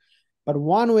know. But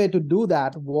one way to do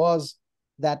that was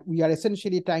that we are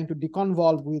essentially trying to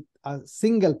deconvolve with a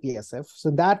single PSF.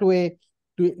 So that way,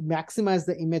 to maximize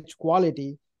the image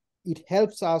quality, it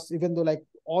helps us, even though like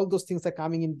all those things are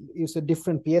coming in, use a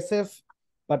different PSF,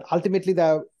 but ultimately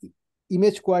the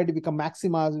image quality become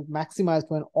maximized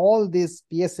when all this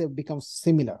PSF becomes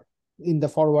similar in the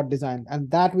forward design. And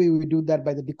that way we do that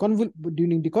by the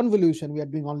during deconvolution, we are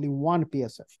doing only one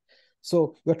PSF.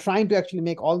 So we're trying to actually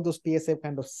make all those PSF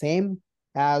kind of same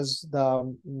as the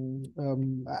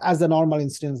normal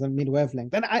instance and mid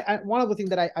wavelength. And one of the things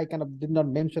that I kind of did not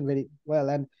mention very well,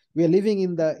 and we are living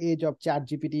in the age of chat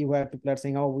GPT where people are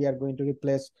saying, oh, we are going to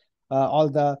replace all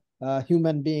the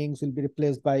human beings will be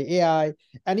replaced by AI.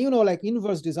 And, you know, like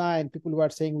inverse design, people who are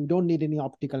saying we don't need any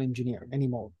optical engineer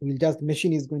anymore. We'll just,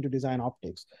 machine is going to design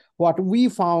optics. What we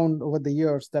found over the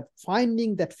years, that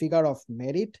finding that figure of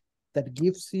merit that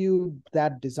gives you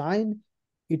that design,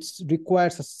 it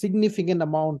requires a significant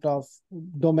amount of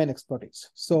domain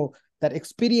expertise. So that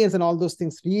experience and all those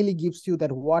things really gives you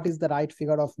that what is the right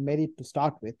figure of merit to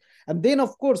start with. And then,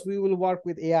 of course, we will work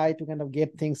with AI to kind of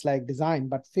get things like design.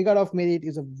 But figure of merit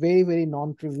is a very, very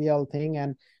non-trivial thing.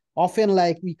 And often,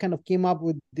 like, we kind of came up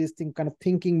with this thing, kind of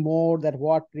thinking more that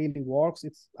what really works.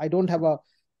 I don't have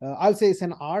I'll say it's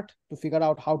an art to figure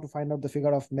out how to find out the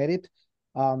figure of merit.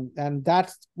 And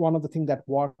that's one of the things that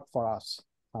worked for us.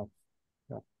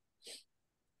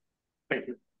 Thank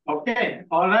you. Okay.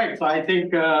 All right. So I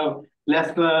think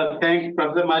let's thank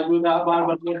Professor Majumdar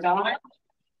one more time.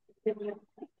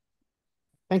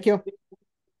 Thank you.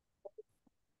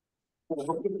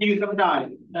 Hope to see you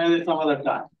sometime and some other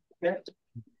time. Okay.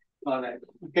 All right.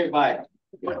 Okay. Bye.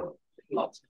 Lots.